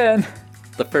goes again.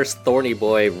 The first thorny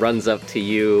boy runs up to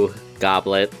you,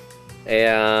 Goblet,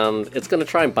 and it's gonna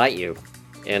try and bite you.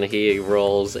 And he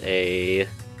rolls a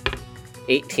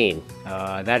 18,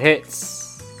 That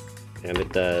hits. and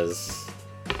it does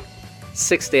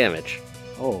 6 damage.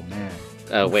 Oh, man.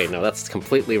 Oh, wait, no, that's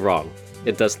completely wrong.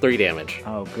 It does 3 damage.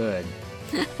 Oh, good.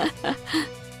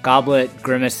 Goblet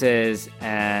grimaces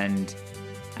and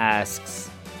asks,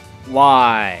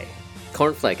 why?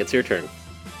 Cornflake, it's your turn.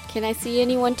 Can I see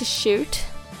anyone to shoot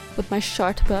with my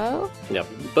short bow? Yep.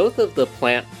 Both of the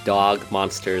plant dog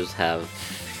monsters have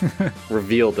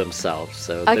revealed themselves.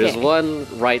 So there's Okay. one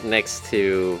right next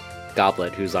to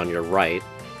Goblet who's on your right,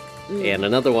 and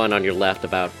another one on your left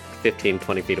about 15,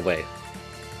 20 feet away.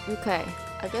 Okay,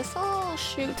 I guess I'll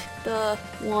shoot the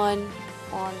one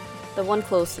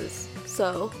closest.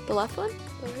 So, the left one?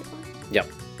 The right one? Yep.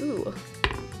 Ooh.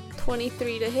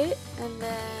 23 to hit,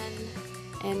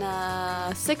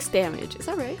 and 6 damage. Is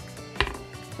that right?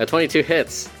 A 22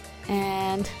 hits.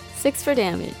 And 6 for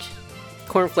damage.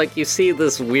 Cornflake, you see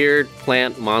this weird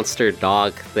plant monster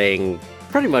dog thing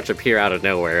pretty much appear out of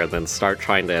nowhere and then start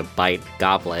trying to bite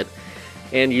Goblet.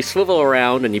 And you swivel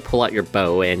around and you pull out your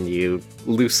bow and you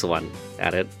loose one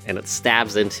at it, and it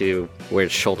stabs into where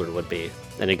its shoulder would be.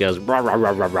 And it goes rah rah rah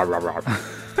rah rah rah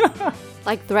rah.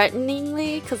 Like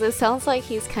threateningly? Because it sounds like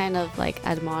he's kind of like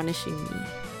admonishing me.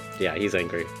 Yeah, he's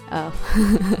angry. Oh.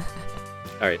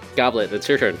 Alright, Goblet, it's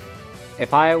your turn.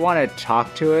 If I want to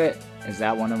talk to it, is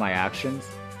that one of my actions?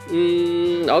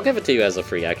 I'll give it to you as a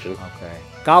free action. Okay.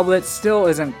 Goblet still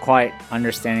isn't quite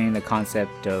understanding the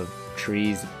concept of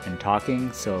trees and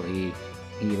talking, so he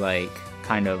like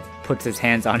kind of puts his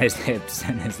hands on his hips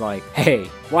and is like, hey,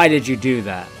 why did you do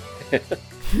that?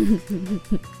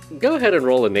 Go ahead and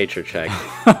roll a nature check.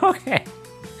 Okay.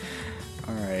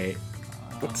 Alright.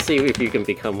 Let's see if you can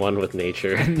become one with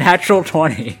nature. Natural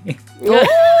 20.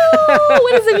 Oh,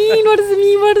 what does it mean? What does it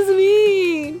mean? What does it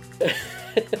mean?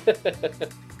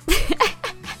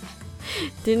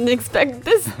 Didn't expect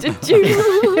this, did you?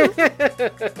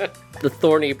 The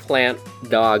thorny plant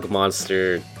dog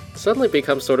monster suddenly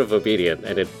becomes sort of obedient,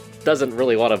 and it doesn't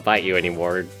really want to bite you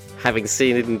anymore, having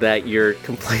seen that you're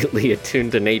completely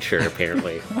attuned to nature,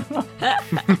 apparently.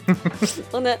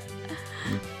 Well, no-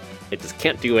 It just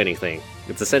can't do anything.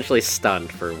 It's essentially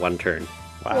stunned for one turn.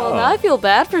 well, now I feel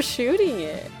bad for shooting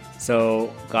it.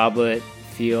 So Goblet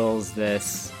feels the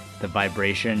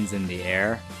vibrations in the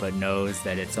air, but knows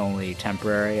that it's only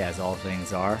temporary, as all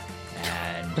things are.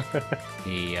 And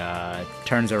he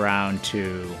turns around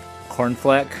to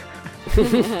Cornflake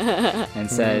and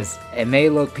says, it may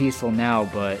look peaceful now,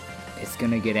 but it's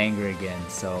gonna get angry again,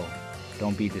 so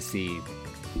don't be deceived.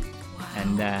 Wow.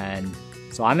 And then,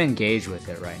 so I'm engaged with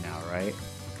it right now, right?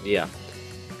 Yeah.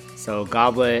 So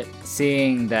Goblet,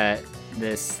 seeing that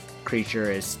this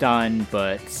creature is stunned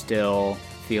but still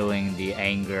feeling the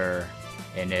anger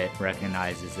in it,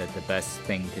 recognizes that the best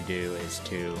thing to do is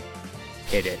to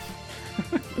hit it.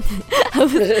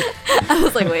 I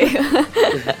was like, wait,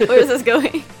 where is this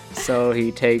going? So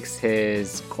he takes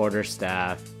his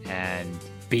quarterstaff and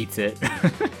beats it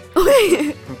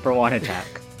for one attack.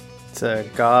 It's a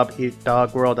gob eat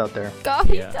dog world out there.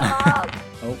 Coffee Yeah. dog.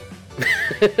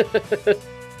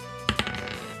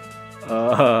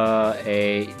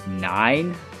 A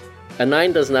 9. A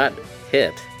 9 does not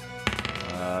hit.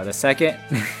 The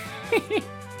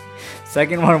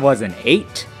second one was an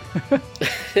 8.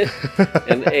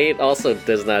 An 8 also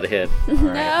does not hit.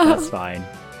 Alright, No. that's fine.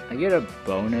 I get a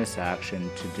bonus action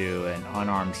to do an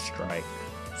unarmed strike.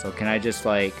 So can I just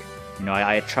I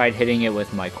tried hitting it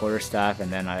with my quarterstaff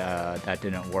and then that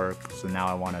didn't work. So now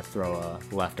I want to throw a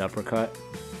left uppercut.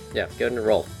 Yeah, go ahead and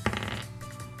roll.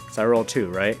 So I rolled 2,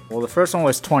 right? Well, the first one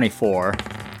was 24.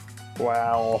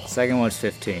 Wow. Second one was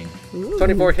 15.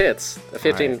 24 hits. A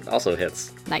 15 also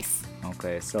hits. Nice.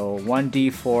 Okay, so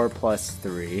 1d4 plus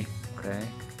 3. Okay.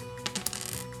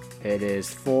 It is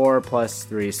 4 plus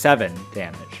 3, 7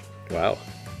 damage. Wow.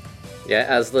 Yeah,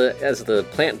 as the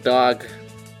plant dog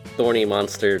thorny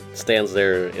monster stands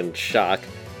there in shock,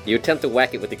 you attempt to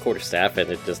whack it with the quarterstaff and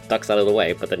it just ducks out of the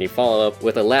way, but then you follow up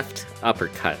with a left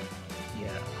uppercut,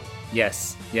 Yeah.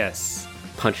 Yes.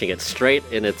 punching it straight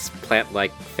in its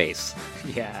plant-like face.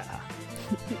 Yeah.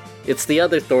 It's the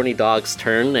other thorny dog's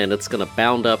turn, and it's gonna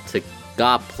bound up to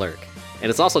Gobplurk. And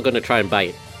it's also going to try and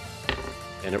bite.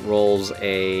 And it rolls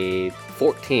a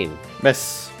 14.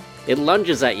 Miss. It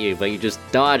lunges at you, but you just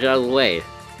dodge out of the way.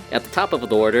 At the top of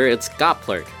the order, it's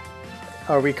Goplerk.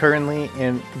 Are we currently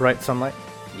in bright sunlight?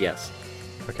 Yes.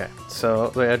 Okay, so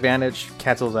the advantage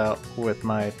cancels out with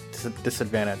my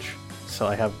disadvantage, so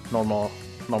I have normal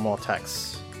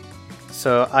attacks.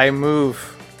 So I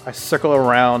circle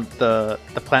around the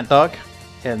plant dog,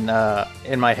 and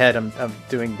in my head I'm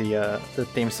doing the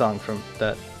theme song from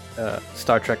that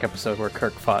Star Trek episode where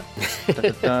Kirk fought.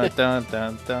 Dun, dun, dun,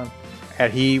 dun, dun.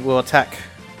 And he will attack,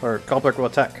 or Goplerk will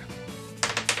attack.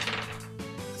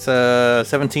 It's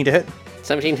 17 to hit.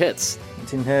 17 hits.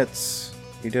 17 hits.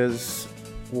 He does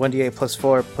 1d8 plus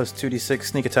 4 plus 2d6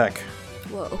 sneak attack.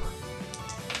 Whoa.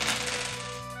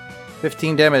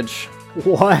 15 damage.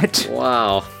 What?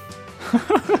 Wow.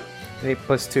 8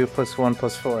 plus 2 plus 1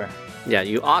 plus 4. Yeah,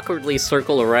 you awkwardly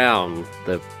circle around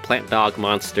the plant dog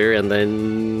monster, and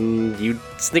then you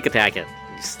sneak attack it.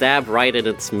 You stab right at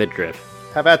its midriff.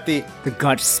 How about the... The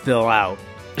guts spill out.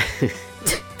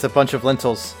 It's a bunch of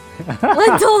lentils.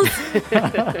 Lentils!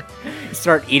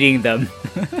 Start eating them.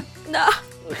 No.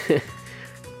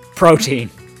 Protein.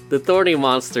 The thorny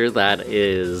monster that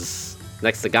is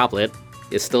next to Goblet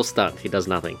is still stunned. He does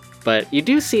nothing. But you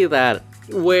do see that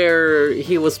where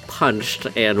he was punched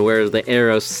and where the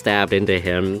arrow stabbed into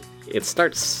him, it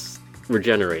starts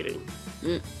regenerating.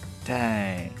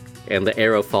 Dang. And the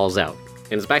arrow falls out.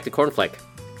 And it's back to Cornflake.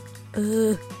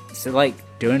 Is it like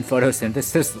doing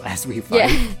photosynthesis as we fight?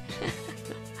 Yeah.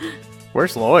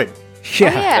 Where's Lloyd?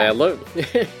 Yeah.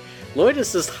 Lloyd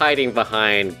is just hiding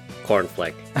behind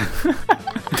Cornflake.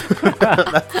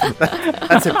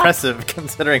 That's impressive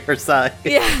considering her size.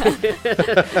 Yeah.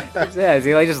 Yeah, is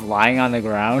he like just lying on the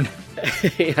ground?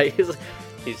 Yeah,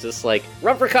 he's just like,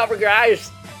 run for cover,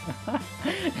 guys!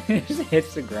 He just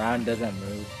hits the ground, doesn't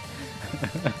move.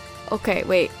 Okay,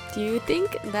 wait. Do you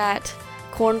think that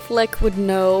Cornflake would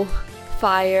know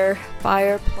fire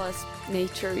plus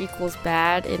nature equals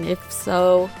bad? And if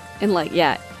so, and like,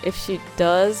 yeah, if she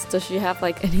does she have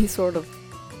like any sort of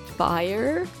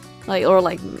fire? Like, or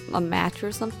like a match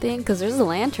or something? Because there's a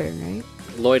lantern, right?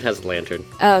 Lloyd has a lantern.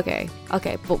 Oh, okay.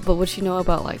 But would she know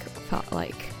about like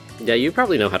Yeah, you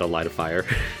probably know how to light a fire.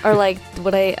 or like,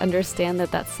 would I understand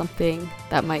that that's something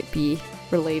that might be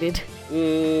related?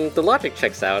 The logic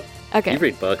checks out. Okay. You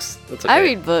read books. That's okay. I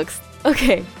read books.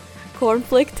 Okay.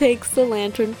 Cornflake takes the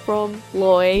lantern from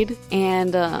Lloyd,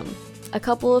 and a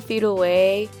couple of feet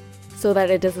away, so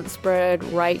that it doesn't spread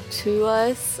right to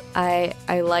us, I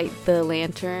light the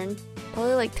lantern,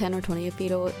 probably like 10 or 20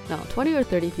 feet away. No, 20 or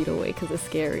 30 feet away, because it's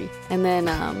scary. And then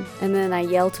I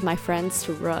yell to my friends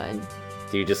to run.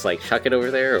 Do you just like chuck it over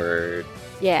there, or?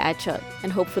 Yeah, I chuck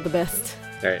and hope for the best.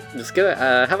 All right, just go.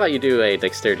 How about you do a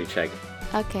dexterity check?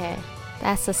 Okay,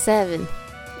 that's a 7.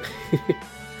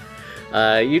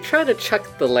 You try to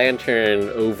chuck the lantern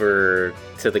over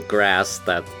to the grass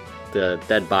that the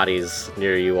dead bodies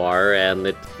near you are, and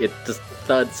it just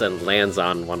thuds and lands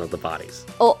on one of the bodies.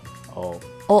 Oh.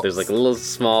 There's like a little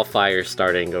small fire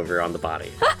starting over on the body.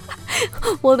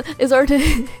 Well, is our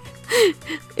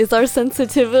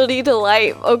sensitivity to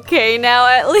light okay now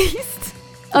at least?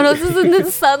 Oh no, this is in the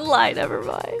sunlight, never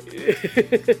mind.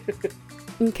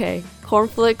 Okay,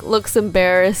 Cornflake looks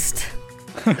embarrassed.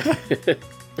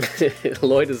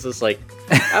 Lloyd is just like,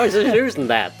 I was just using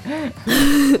that.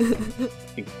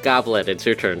 Goblet, it's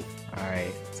your turn.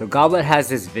 Alright, so Goblet has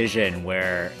this vision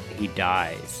where he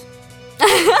dies.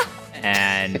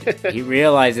 And he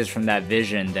realizes from that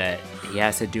vision that he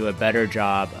has to do a better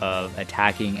job of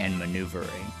attacking and maneuvering.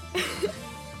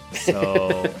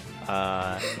 So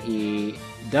he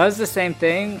does the same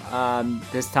thing.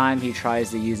 This time he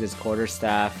tries to use his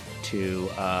quarterstaff to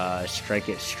strike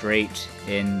it straight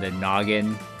in the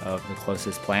noggin of the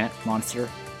closest plant monster.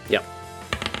 Yep.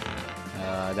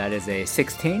 That is a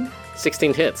 16.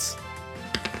 16 hits.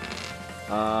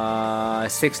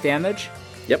 6 damage.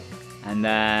 Yep. And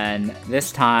then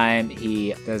this time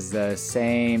he does the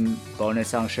same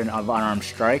bonus function of unarmed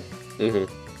strike. Mm-hmm.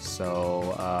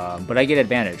 So, but I get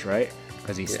advantage, right?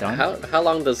 Because he's stunned. How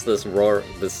long does this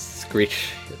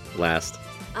screech last?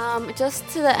 Just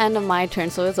to the end of my turn,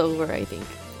 so it's over, I think.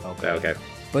 Okay.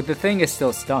 But the thing is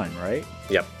still stunned, right?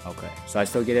 Yep. Okay. So I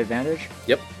still get advantage?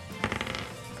 Yep.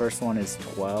 First one is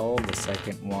 12. The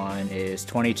second one is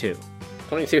 22.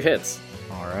 22 hits.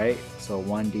 Alright. So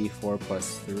 1d4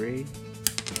 plus 3.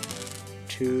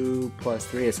 2 plus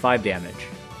 3 is 5 damage.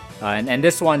 And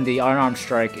this one, the unarmed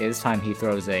strike, is time he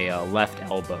throws a left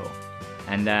elbow.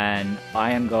 And then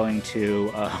I am going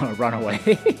to run away.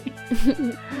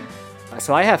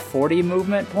 So I have 40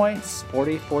 movement points.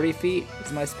 40 feet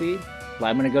is my speed.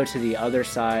 I'm gonna go to the other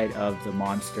side of the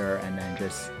monster and then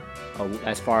just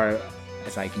as far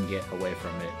as I can get away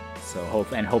from it. So hope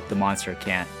the monster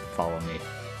can't follow me.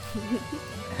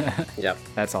 Yep.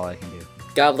 That's all I can do.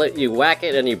 Goblet, you whack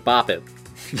it and you bop it,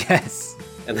 Yes.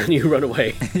 and then you run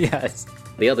away. Yes.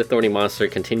 The other thorny monster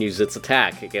continues its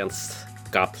attack against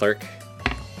Goplerk,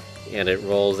 and it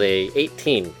rolls a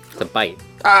 18 to bite.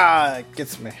 Ah, it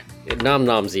gets me. It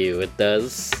nom-noms you. It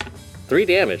does 3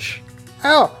 damage.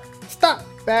 Ow! Stop!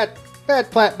 Bad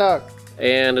plant dog.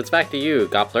 And it's back to you,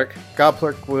 Goplerk.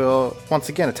 Goblerk will once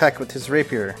again attack with his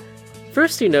rapier.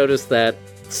 First, you notice that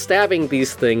stabbing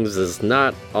these things is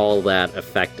not all that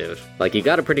effective. Like, you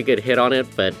got a pretty good hit on it,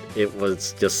 but it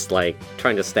was just like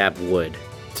trying to stab wood.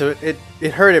 So it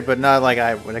hurt it, but not like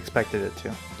I would expected it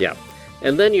to. Yeah.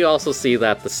 And then you also see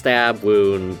that the stab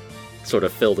wound sort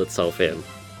of filled itself in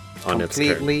on its turn.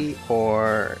 Completely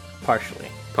or partially.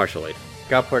 Partially.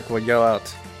 Goblerk will yell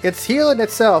out, "It's healing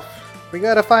itself! We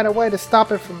gotta find a way to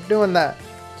stop it from doing that."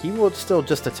 He will still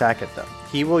just attack it though.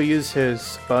 He will use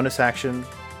his bonus action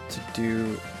to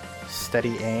do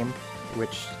steady aim,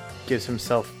 which gives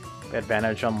himself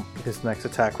advantage on his next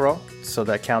attack roll, so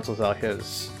that cancels out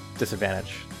his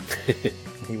disadvantage.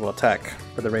 He will attack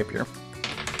with the rapier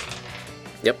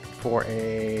Yep. for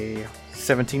a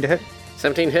 17 to hit.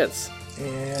 17 hits.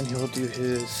 And he will do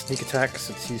his sneak attack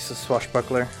since he's a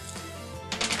swashbuckler.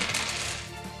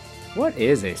 What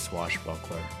is a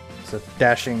swashbuckler? It's a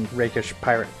dashing, rakish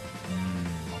pirate.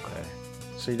 Okay.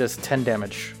 So he does 10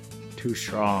 damage. Too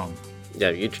strong. Yeah,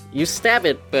 you stab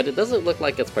it, but it doesn't look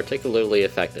like it's particularly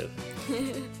effective.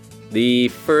 The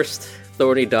first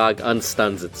thorny dog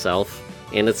unstuns itself,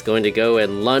 and it's going to go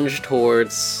and lunge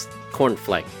towards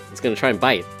Cornflake. It's going to try and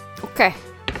bite, Okay.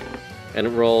 and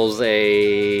it rolls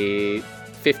a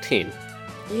 15.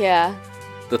 Yeah.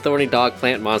 The thorny dog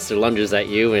plant monster lunges at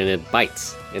you, and it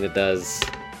bites, and it does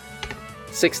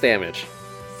 6 damage.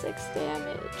 6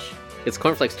 damage. It's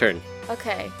Cornflake's turn.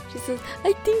 Okay. She says,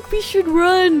 I think we should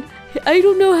run. I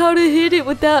don't know how to hit it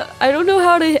without. I don't know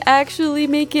how to actually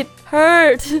make it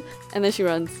hurt. And then she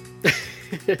runs.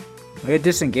 We gotta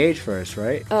disengage first,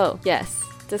 right? Oh, yes.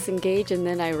 Disengage and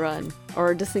then I run.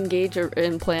 Or disengage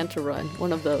and plan to run.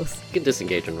 One of those. You can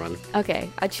disengage and run. Okay,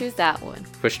 I choose that one.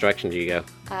 Which direction do you go?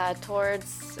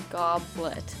 Towards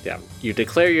Goblet. Yeah. You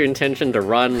declare your intention to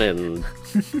run and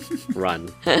run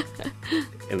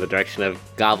in the direction of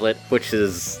Goblet, which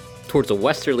is towards a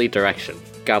westerly direction.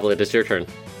 Goblet, it's your turn.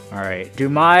 Alright. Do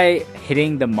my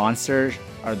hitting the monster,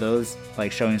 are those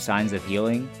like showing signs of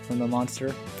healing from the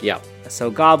monster? Yeah. So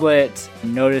Goblet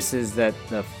notices that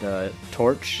the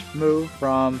torch moved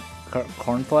from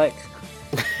Cornflake.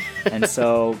 And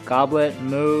so Goblet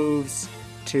moves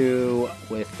to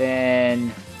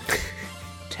within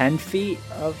 10 feet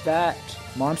of that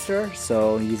monster.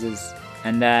 So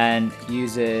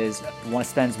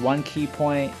spends 1 key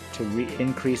point to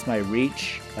increase my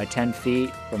reach by 10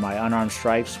 feet for my unarmed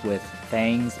strikes with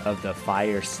Fangs of the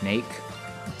Fire Snake.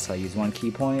 So I use 1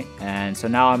 key point. And so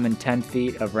now I'm in 10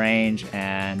 feet of range,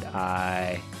 and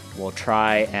I will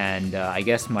try and I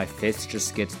guess my fist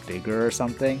just gets bigger or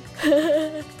something.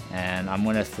 And I'm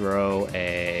going to throw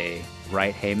a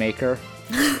right haymaker.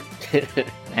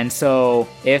 And so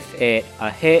if a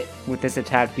hit with this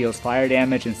attack deals fire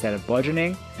damage instead of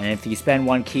bludgeoning, and if you spend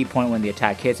 1 key point when the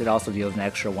attack hits, it also deals an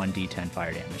extra 1d10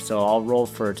 fire damage. So I'll roll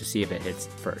to see if it hits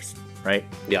first, right?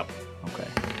 Yep. Okay.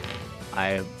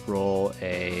 I roll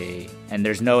and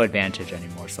there's no advantage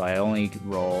anymore, so I only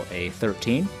roll a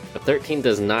 13. A 13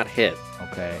 does not hit.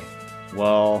 Okay.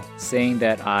 Well, seeing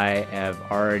that I have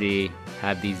already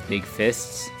had these big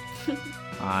fists,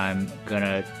 I'm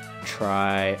gonna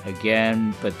try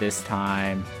again, but this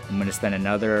time I'm gonna spend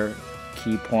another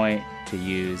key point to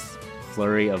use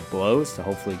Flurry of Blows to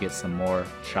hopefully get some more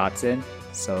shots in.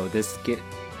 So the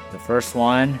first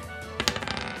one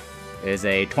is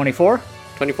a 24.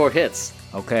 24 hits.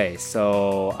 Okay,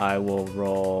 so I will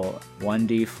roll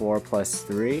 1d4 plus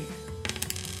 3.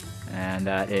 And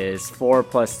that is 4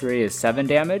 plus 3 is 7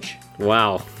 damage.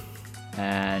 Wow.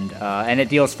 And it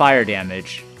deals fire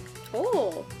damage.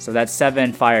 Oh. So that's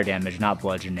 7 fire damage, not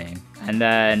bludgeoning. And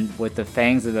then with the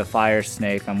Fangs of the Fire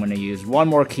Snake, I'm going to use 1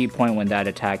 more key point when that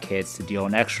attack hits to deal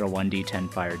an extra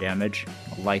 1d10 fire damage.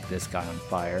 I'll light this guy on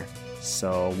fire.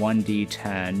 So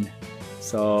 1d10.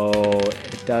 So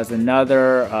it does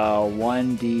another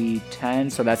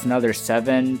 1d10, so that's another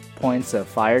 7 points of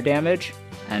fire damage.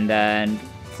 And then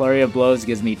Flurry of Blows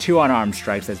gives me 2 unarmed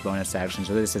strikes as bonus action,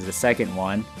 so this is the second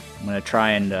one. I'm going to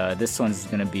try and, this one's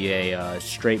going to be a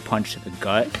straight punch to the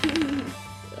gut.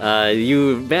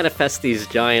 You manifest these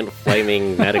giant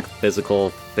flaming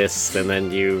metaphysical fists, and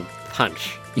then you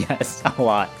punch. Yes, a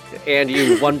lot. And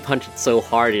you one punch it so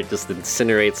hard it just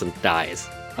incinerates and dies.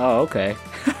 Oh, okay.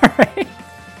 Alright.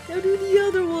 Now do the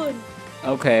other one.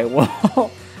 Okay,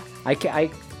 well,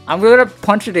 I'm gonna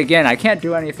punch it again. I can't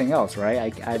do anything else,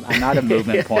 right? I'm not a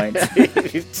movement point.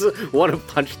 You just want to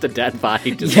punch the dead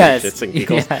body just Yes, for shits and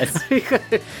giggles. Yes.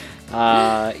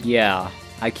 Yeah.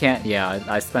 I can't,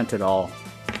 I spent it all.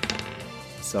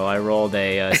 So I rolled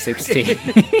a 16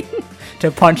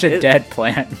 to punch a dead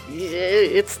plant.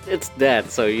 It's dead,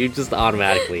 so you just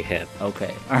automatically hit.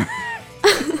 Okay.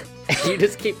 You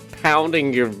just keep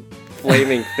pounding your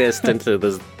flaming fist into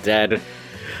this dead.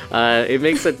 It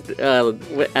makes it,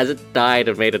 as it died,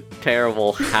 it made a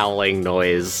terrible howling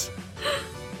noise.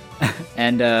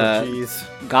 And Jeez.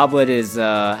 Goblet is,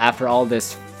 after all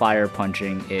this fire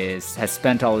punching, has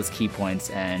spent all his key points,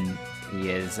 and he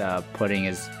is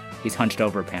he's hunched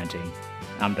over panting.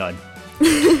 I'm done.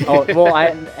 Oh, well,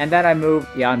 and then I move.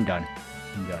 Yeah, I'm done.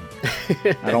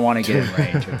 I don't want to get in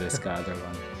range of this other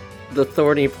one. The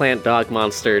thorny plant dog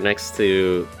monster next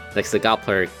to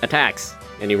Gopler attacks,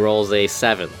 and he rolls a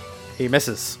 7. He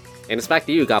misses. And it's back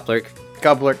to you, Gopler.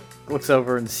 Gobbler looks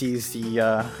over and sees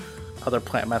the other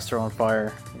plant master on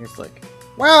fire. He's like,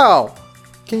 "Wow,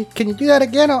 can you do that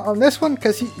again on this one?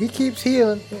 Because he keeps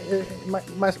healing.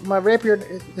 My rapier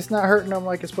is not hurting him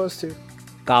like it's supposed to."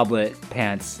 Goblet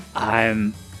pants.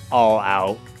 I'm all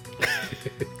out.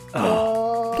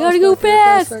 Oh, Gotta go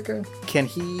fast. Can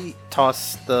he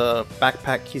toss the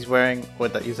backpack he's wearing?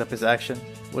 Would that use up his action?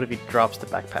 What if he drops the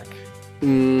backpack?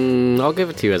 I'll give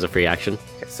it to you as a free action.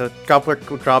 Okay, so Gobbler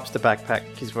drops the backpack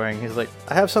he's wearing. He's like,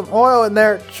 "I have some oil in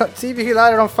there. See if you can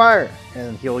light it on fire."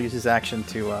 And he'll use his action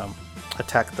to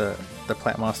attack the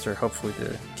plant monster, hopefully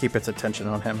to keep its attention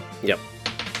on him. Yep.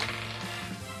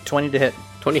 20 to hit.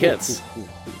 20 hits.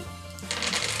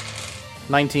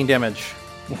 19 damage.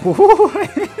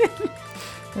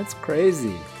 That's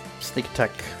crazy. Sneak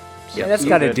attack. Yeah, that's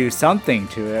got to do something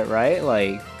to it, right?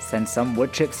 Like send some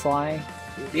wood chips flying.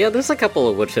 Yeah, there's a couple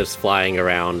of wood chips flying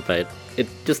around, but it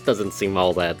just doesn't seem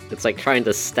all that. It's like trying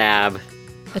to stab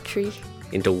A tree.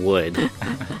 into wood.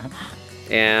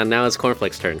 And now it's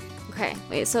Cornflake's turn. Okay,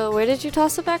 wait, so where did you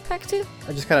toss the backpack to?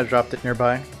 I just kind of dropped it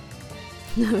nearby.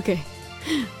 Okay.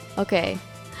 Okay.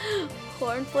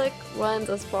 Cornflake runs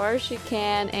as far as she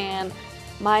can and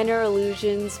minor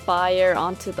illusions fire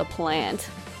onto the plant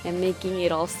and making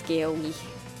it all scaly.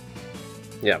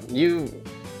 Yeah, you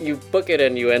book it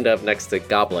and you end up next to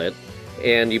Goblet,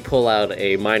 and you pull out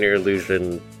a minor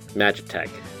illusion Magitech.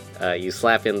 You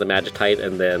slap in the Magitite,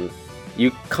 and then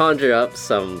you conjure up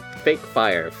some fake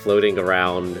fire floating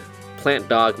around Plant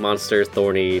Dog Monster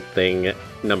Thorny Thing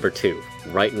number 2,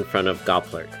 right in front of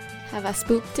Goblet. Have I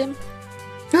spooked him?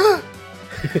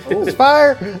 There's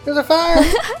fire! There's a fire!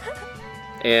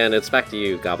 And it's back to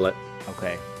you, Goblet.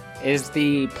 Okay. Is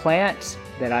the plant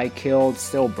that I killed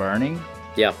still burning?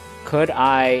 Yeah. Could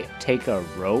I take a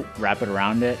rope, wrap it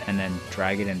around it, and then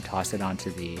drag it and toss it onto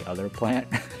the other plant?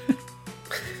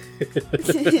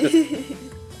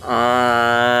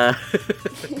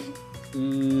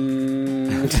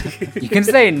 You can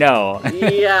say no.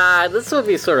 Yeah, this would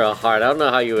be sort of hard. I don't know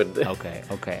how you would...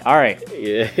 Okay. All right.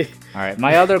 Yeah. All right.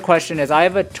 My other question is, I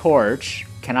have a torch.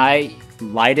 Can I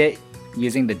light it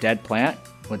using the dead plant?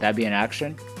 Would that be an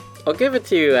action? I'll give it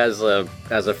to you as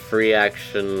a free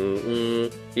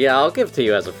action. Yeah, I'll give it to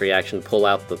you as a free action. Pull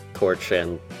out the torch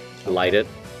and light it.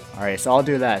 All right, so I'll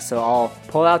do that. So I'll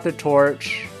pull out the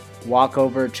torch, walk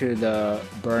over to the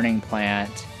burning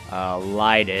plant,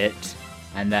 light it,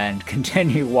 and then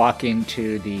continue walking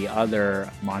to the other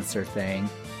monster thing,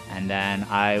 and then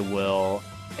I will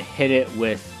hit it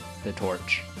with the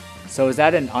torch. So is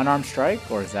that an unarmed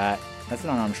strike, or that's an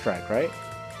unarmed strike, right?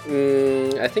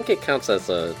 I think it counts as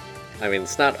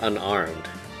it's not unarmed.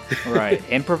 Right.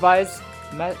 Improvised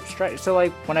strike. So,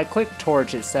 like, when I click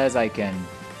torch, it says I can,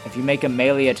 if you make a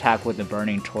melee attack with the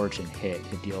burning torch and hit,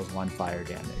 it deals 1 fire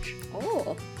damage.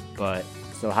 Oh. But,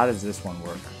 so how does this one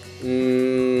work?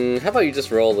 How about you just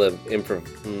roll go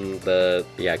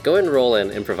and roll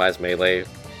an improvised melee.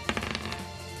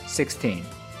 16.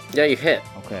 Yeah, you hit.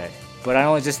 Okay. But I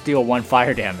only just deal 1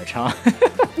 fire damage, huh?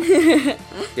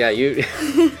 Yeah,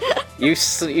 you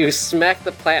smack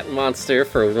the plant monster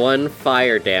for 1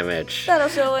 fire damage. That'll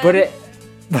show him.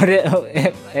 But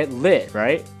it lit,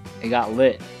 right? It got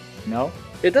lit. No?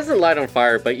 It doesn't light on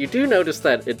fire, but you do notice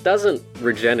that it doesn't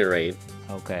regenerate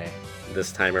Okay.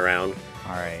 this time around.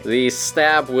 Alright. The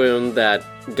stab wound that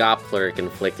Gopler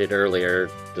inflicted earlier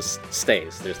just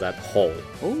stays. There's that hole.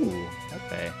 Ooh,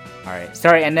 okay. Alright.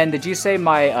 Sorry, and then did you say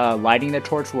my lighting the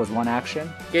torch was 1 action?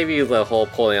 Gave you the whole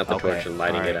pulling out the Okay, torch and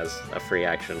lighting it alright. as a free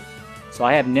action. So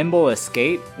I have Nimble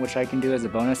Escape, which I can do as a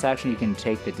bonus action. You can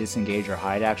take the Disengage or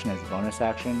Hide action as a bonus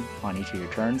action on each of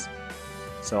your turns.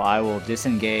 So I will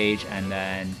disengage and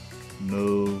then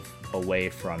move away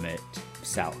from it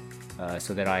south,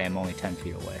 so that I am only 10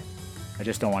 feet away. I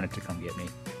just don't want it to come get me.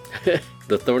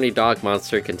 The thorny dog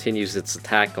monster continues its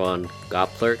attack on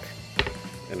Goplerk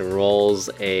and rolls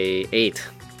a 8.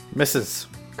 Misses.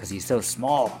 Because he's so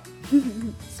small.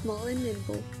 Small and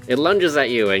nimble. It lunges at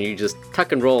you and you just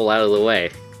tuck and roll out of the way.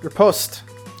 Riposte.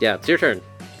 Yeah, it's your turn.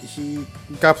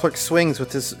 Goplerk swings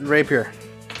with his rapier.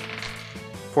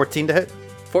 14 to hit.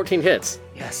 14 hits.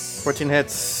 Yes. 14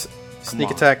 hits. Sneak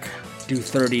on. attack. Do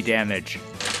 30 damage.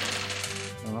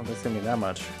 I don't know if that's gonna be that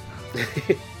much.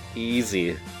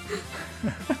 Easy.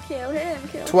 Kill him,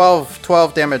 kill him.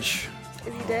 12 damage.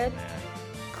 Is he dead?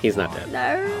 He's not dead.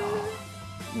 No.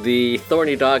 The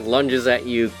thorny dog lunges at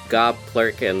you,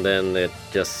 Goplerk, and then it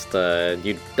just,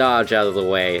 you dodge out of the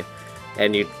way,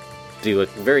 and you do a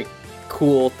very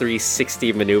cool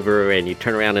 360 maneuver, and you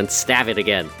turn around and stab it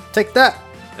again. Take that.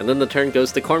 And then the turn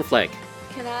goes to Cornflake.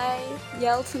 Can I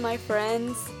yell to my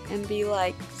friends and be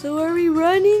like, so are we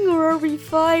running or are we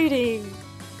fighting?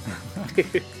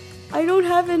 I don't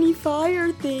have any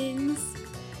fire things.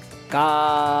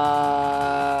 Goplerk,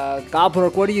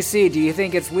 what do you see? Do you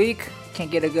think it's weak? Can't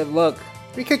get a good look.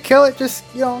 We could kill it, just,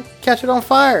 catch it on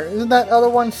fire. Isn't that other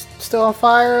one still on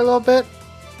fire a little bit?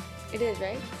 It is,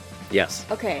 right? Yes.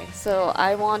 Okay, so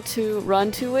I want to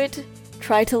run to it,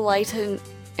 try to light an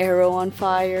arrow on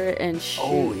fire, and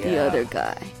shoot the other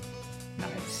guy.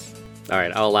 Nice.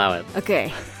 Alright, I'll allow it.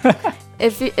 Okay.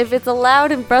 If it's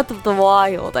allowed in Breath of the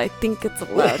Wild, I think it's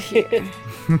allowed here.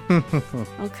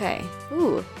 Okay.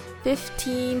 Ooh,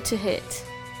 15 to hit.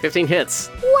 15 hits.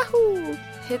 Wahoo!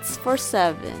 Hits for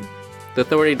 7. The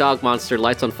thorny dog monster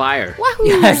lights on fire. Wahoo!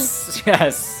 Yes!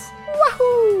 Yes!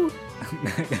 Wahoo!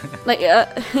 Like,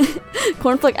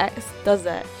 Cornflake does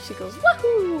that. She goes,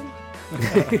 wahoo!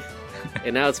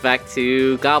 And now it's back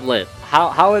to Goblet.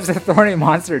 How is the thorny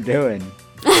monster doing?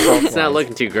 It's not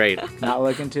looking too great. Not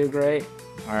looking too great?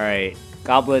 Alright.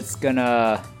 Goblet's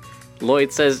gonna...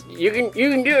 Lloyd says, You can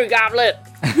do it, Goblet!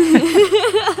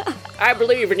 I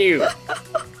believe in you.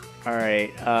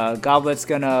 Alright, Goblet's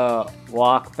gonna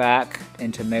walk back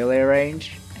into melee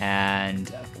range and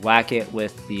whack it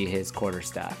with his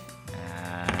quarterstaff.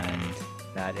 And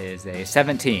that is a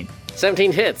 17.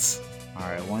 17 hits.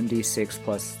 Alright, 1d6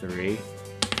 plus 3.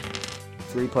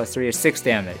 3 plus 3 is 6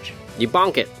 damage. You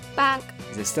bonk it. Bonk.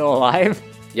 Is it still alive?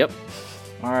 Yep.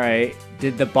 Alright,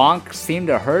 did the bonk seem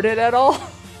to hurt it at all?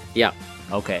 Yeah.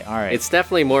 Okay, alright. It's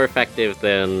definitely more effective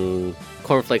than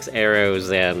Cornflake's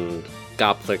arrows and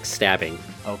Goplerk's stabbing.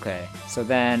 Okay, so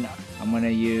then I'm gonna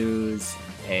use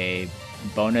a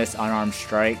bonus unarmed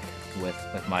strike with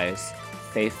my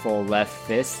faithful left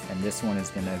fist, and this one is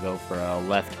gonna go for a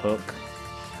left hook.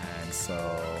 And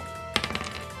so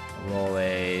roll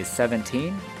a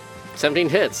 17. 17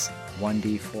 hits.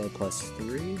 1d4 plus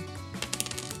 3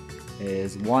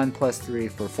 is 1 plus 3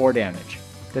 for 4 damage.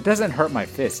 That doesn't hurt my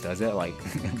fist, does it? Like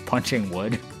punching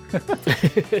wood?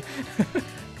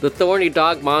 The thorny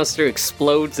dog monster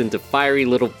explodes into fiery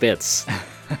little bits.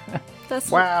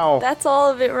 Wow. That's all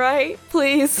of it, right?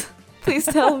 Please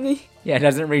tell me. Yeah, it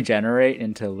doesn't regenerate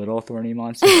into little thorny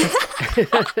monsters.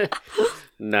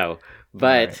 No,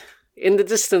 but in the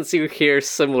distance you hear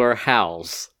similar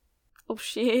howls. Oh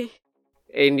shit.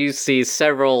 And you see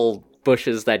several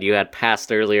bushes that you had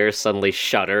passed earlier suddenly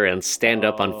shudder and stand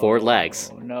up on 4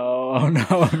 legs. No.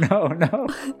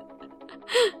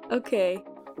 Okay.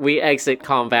 We exit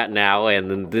combat now,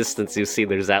 and in the distance you see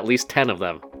there's at least 10 of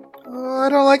them. Oh, I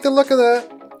don't like the look of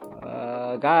that.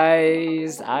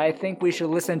 Guys, I think we should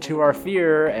listen to our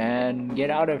fear and get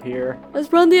out of here.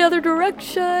 Let's run the other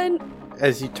direction.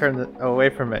 As you turn away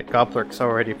from it, Goplerk's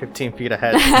already 15 feet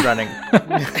ahead, running.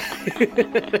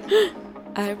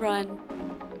 I run.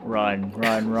 Run.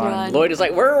 Run. Lloyd is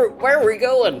like, where are we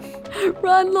going?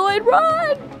 Run, Lloyd,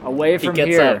 run! Away He from gets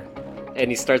here. up, and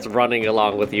he starts running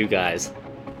along with you guys.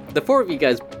 The 4 of you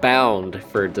guys bound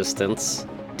for a distance,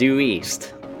 due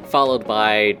east, followed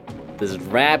by this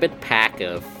rabid pack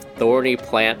of thorny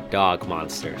plant dog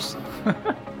monsters.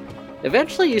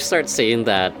 Eventually you start seeing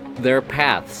that there are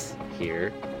paths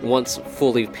here, once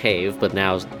fully paved, but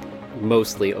now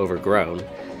mostly overgrown.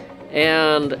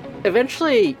 And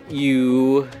eventually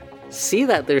you see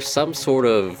that there's some sort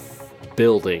of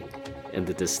building in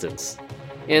the distance.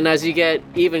 And as you get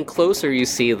even closer, you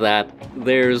see that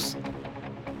there's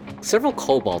several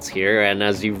kobolds here, and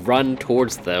as you run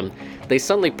towards them, they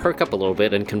suddenly perk up a little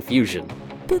bit in confusion.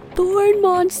 The thorn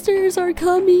monsters are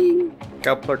coming.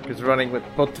 Gobblurk is running with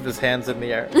both of his hands in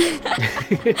the air.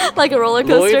 Like a roller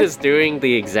Lloyd coaster. is doing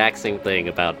the exact same thing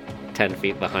about 10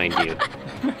 feet behind you.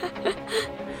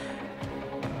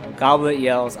 Goblet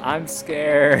yells, I'm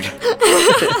scared.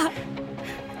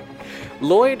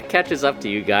 Lloyd catches up to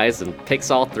you guys and picks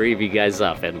all three of you guys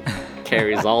up and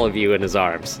carries all of you in his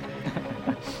arms.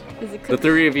 Is it The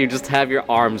three of you just have your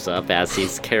arms up as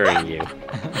he's carrying you.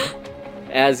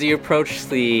 As you approach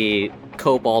the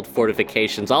Kobold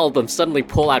fortifications, all of them suddenly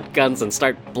pull out guns and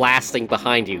start blasting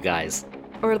behind you guys.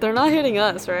 Or they're not hitting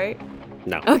us, right?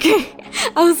 No. Okay.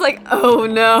 I was like, oh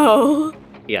no.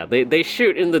 Yeah, they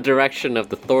shoot in the direction of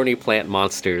the thorny plant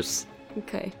monsters,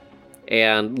 Okay.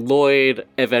 and Lloyd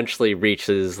eventually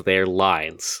reaches their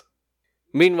lines.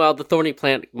 Meanwhile, the thorny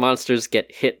plant monsters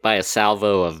get hit by a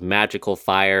salvo of magical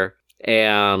fire,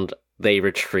 and they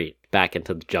retreat back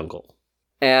into the jungle.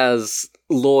 As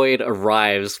Lloyd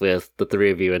arrives with the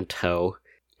three of you in tow,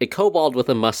 a kobold with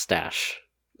a mustache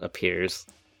appears,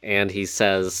 and he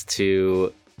says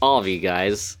to all of you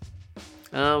guys,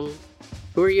 who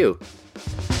are you?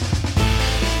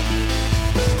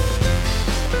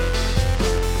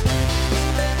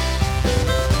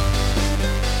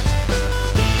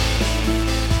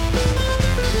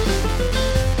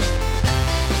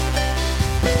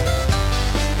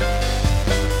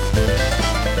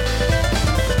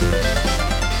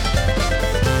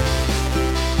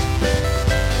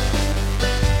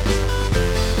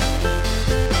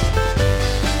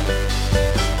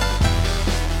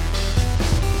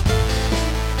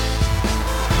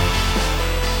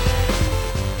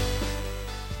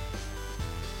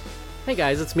 Hey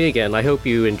guys, it's me again. I hope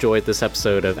you enjoyed this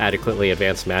episode of Adequately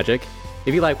Advanced Magic.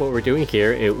 If you like what we're doing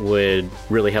here, it would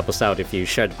really help us out if you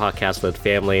shared the podcast with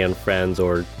family and friends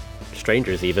or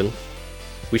strangers even.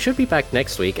 We should be back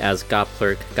next week as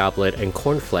Gobblurk, Goblet, and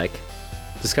Cornfleck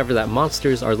discover that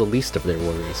monsters are the least of their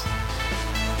worries.